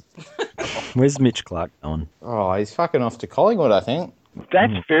cunt? Where's Mitch Clark going? Oh, he's fucking off to Collingwood, I think.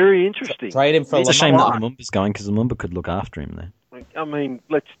 That's very interesting. Trade him for It's a shame that Lumumba's going, because Lumumba could look after him there. I mean,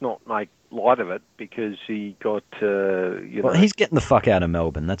 let's not make light of it because he got, Well, he's getting the fuck out of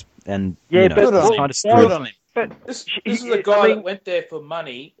Melbourne. But Good on him. But this is a guy that went there for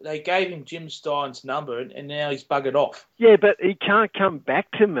money. They gave him Jim Stein's number, and now he's buggered off. Yeah, but he can't come back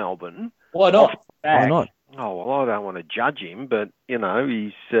to Melbourne. Why not? Why not? Oh, well, I don't want to judge him, but, he's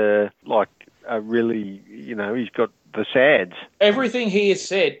he's got the sads. Everything he has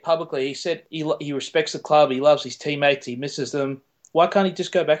said publicly, he said he respects the club, he loves his teammates, he misses them. Why can't he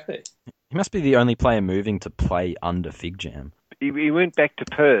just go back there? He must be the only player moving to play under Fig Jam. He went back to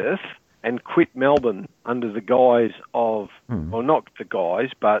Perth and quit Melbourne under the guise of, well, not the guise,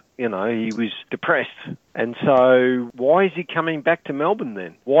 but, he was depressed. And so why is he coming back to Melbourne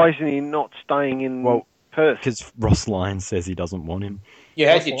then? Why isn't he not staying in Perth? Because Ross Lyon says he doesn't want him.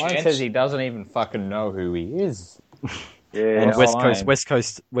 Yeah, Ross Lyon says he doesn't even fucking know who he is. Yeah, and West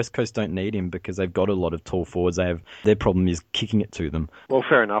Coast don't need him because they've got a lot of tall forwards. Their problem is kicking it to them. Well,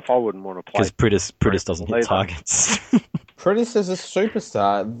 fair enough. I wouldn't want to play because Prittis doesn't hit targets. Prittis is a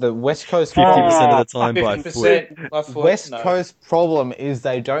superstar. The West Coast 50% of the time by foot. West Coast problem is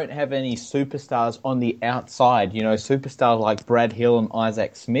they don't have any superstars on the outside. Superstars like Brad Hill and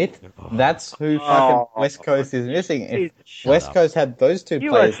Isaac Smith. That's who fucking West Coast is missing. If West Coast had those two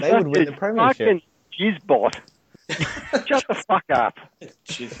players, they would win the premiership. Jizbot. Shut the fuck up.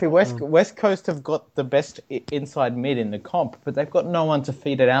 See, West Coast have got the best inside mid in the comp, but they've got no one to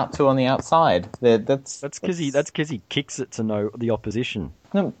feed it out to on the outside. That's because he kicks it to know the opposition.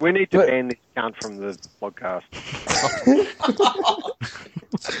 No, we need to ban this cunt from the podcast.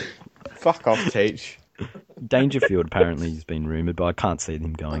 Fuck off, Teach. Dangerfield apparently has been rumoured, but I can't see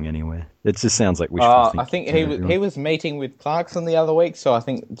them going anywhere. It just sounds like wishful thinking. I think he was meeting with Clarkson the other week, so I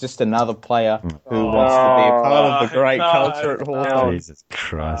think just another player who wants to be a part of the great culture at Hawthorn. Jesus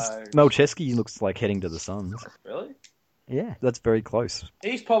Christ. Melchesky looks like heading to the Suns. Really? Yeah, that's very close.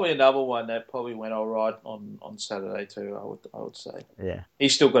 He's probably another one that probably went all right on Saturday too, I would say. Yeah.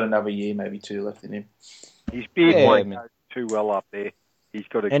 He's still got another year, maybe two left in him. His beard won't go too well up there. He's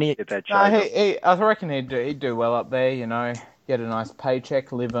got to get that shade. I reckon he'd do well up there, get a nice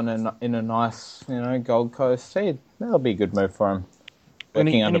paycheck, live in a nice, Gold Coast. That'll be a good move for him.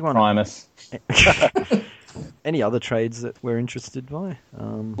 Working under Primus. Any other trades that we're interested by?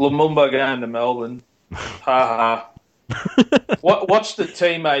 Lumumba going to Melbourne. Ha ha. Watch the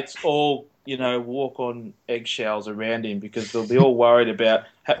teammates all, walk on eggshells around him because they'll be all worried about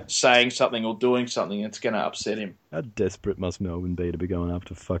saying something or doing something that's going to upset him. How desperate must Melbourne be to be going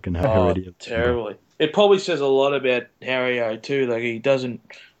after fucking Harry? Terribly. It probably says a lot about Harry too. Like he doesn't.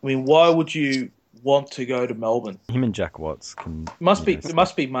 I mean, why would you want to go to Melbourne? Him and Jack Watts can. It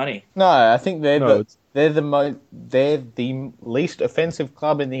must be money. No, I think they're the least offensive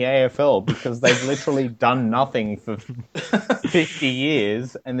club in the AFL because they've literally done nothing for 50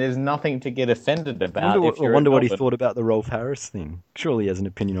 years and there's nothing to get offended about. I wonder what he thought about the Rolf Harris thing. Surely he has an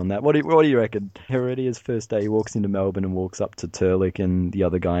opinion on that. What do you reckon? Heredia's first day, he walks into Melbourne and walks up to Turlick and the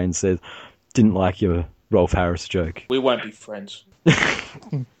other guy and says, "Didn't like your Rolf Harris joke." We won't be friends.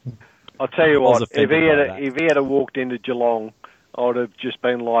 I'll tell you what, if he had walked into Geelong, I would have just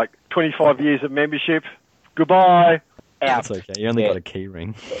been like, 25 years of membership, goodbye, out. That's okay, you only got a key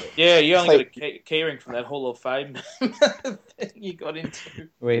ring. Yeah, you only got a key ring from that Hall of Fame thing you got into.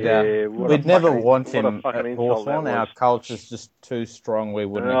 We'd never want him at Hawthorn. Our culture's just too strong, we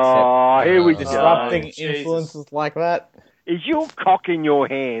wouldn't accept here we disrupting influences like that. Is your cock in your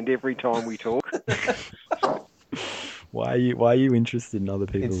hand every time we talk? Why are you interested in other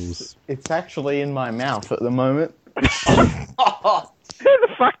people's... It's actually in my mouth at the moment. How the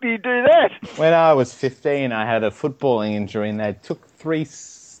fuck do you do that? When I was 15, I had a footballing injury and they took 3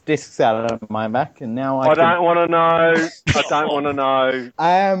 discs out of my back, and now I don't want to know. I don't want to know. I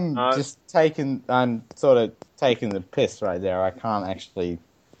am I'm sort of taking the piss right there. I can't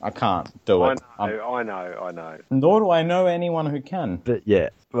do it. I know. Nor do I know anyone who can. But yeah,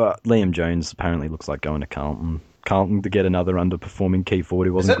 well, Liam Jones apparently looks like going to Carlton. Carlton to get another underperforming key forward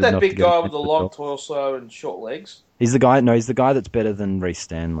who wasn't Is that good enough big to get guy a with the chance long at the top. torso and short legs? He's the guy. No, he's the guy that's better than Reece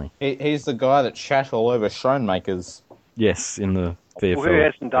Stanley. He's the guy that shat all over Schoenmakers. Yes, in the VFL. Well, who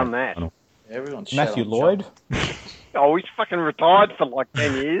hasn't done that? Everyone's Matthew Lloyd. Oh, he's fucking retired for like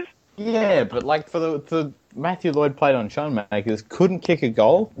 10 years. Yeah, but like for the Matthew Lloyd played on Schoenmakers, couldn't kick a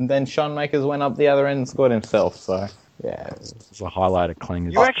goal, and then Schoenmakers went up the other end and scored himself. So yeah, It's a highlight of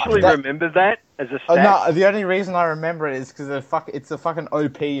Clangers. You actually remember that as a stat? no, the only reason I remember it is because it's a fucking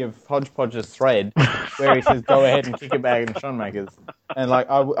OP of Hodgepodge's thread where he says, "Go ahead and kick it back in Schoenmakers." And like,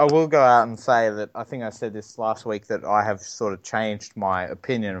 I will go out and say that I think I said this last week that I have sort of changed my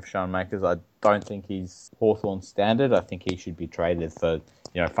opinion of Schoenmakers. I don't think he's Hawthorn standard. I think he should be traded for,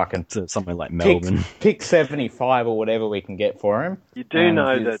 fucking To somewhere like Melbourne. pick 75 or whatever we can get for him. You do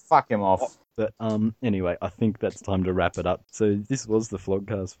know that. Fuck him off. But anyway, I think that's time to wrap it up. So this was the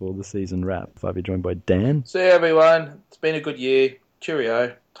Flogcast for the season wrap. I'll be joined by Dan. See you, everyone. It's been a good year.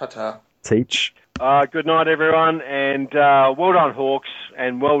 Cheerio. Ta-ta. Teach. Good night, everyone, and well done, Hawks,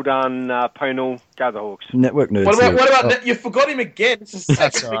 and well done, Ponal. Go the Hawks. Network nerds. What about you forgot him again? It's the second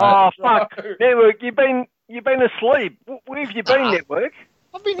That's week in a fuck. row. Network, you've been asleep. Where have you been, Network?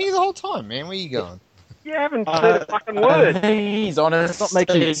 I've been here the whole time, man. Where you going? You haven't said a fucking word. He's honest. Not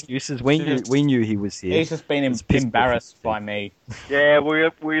making excuses. We knew he was here. He's just been embarrassed by me. Yeah,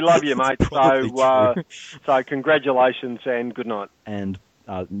 we love you, mate. Probably So congratulations and good night. And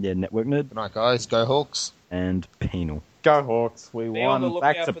Network nerd Good night, guys. Go Hawks. and Penal. Go Hawks. We Be on the won lookout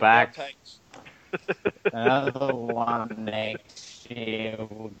back to for the back. outtakes. Another one next year.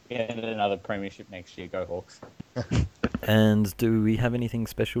 We'll get another premiership next year. Go Hawks. And do we have anything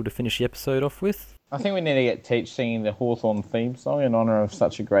special to finish the episode off with? I think we need to get Teach singing the Hawthorn theme song in honour of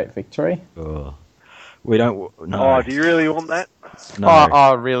such a great victory. Oh, we don't. No. Oh, do you really want that? No.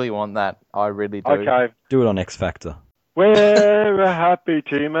 I really want that. I really do. Okay. Do it on X Factor. We're a happy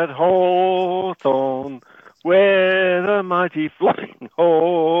team at Hawthorn. We're the mighty Flying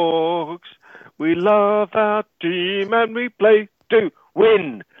Hawks. We love our team and we play to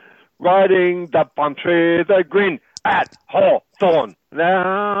win. Riding the bunch with a grin at Hawthorn.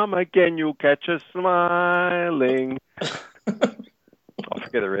 Now again you'll catch us smiling. I'll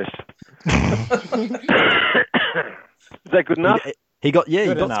forget the rest. Is that good enough? He got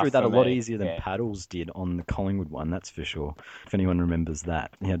Good through enough that a for lot me, easier than Paddles did on the Collingwood one, that's for sure. If anyone remembers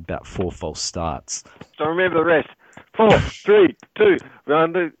that. He had about 4 false starts. So remember the rest. 4, 3, 2,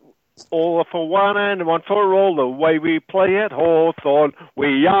 round it. All for one and one for all, the way we play at Hawthorn.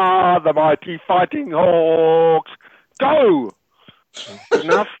 We are the mighty Fighting Hawks. Go! Good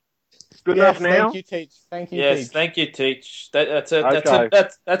enough? Good enough now? Thank you, Teach. Thank you, Yes, Teach. thank you, Teach. That's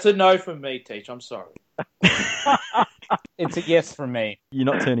a no from me, Teach. I'm sorry. It's a yes from me. You're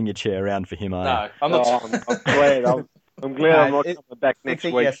not turning your chair around for him, are No, I'm not. Oh, I'm glad. I'm glad I'm not It- coming back next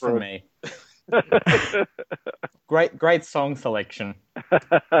It's a week yes for from me. Great song selection.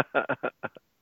 it.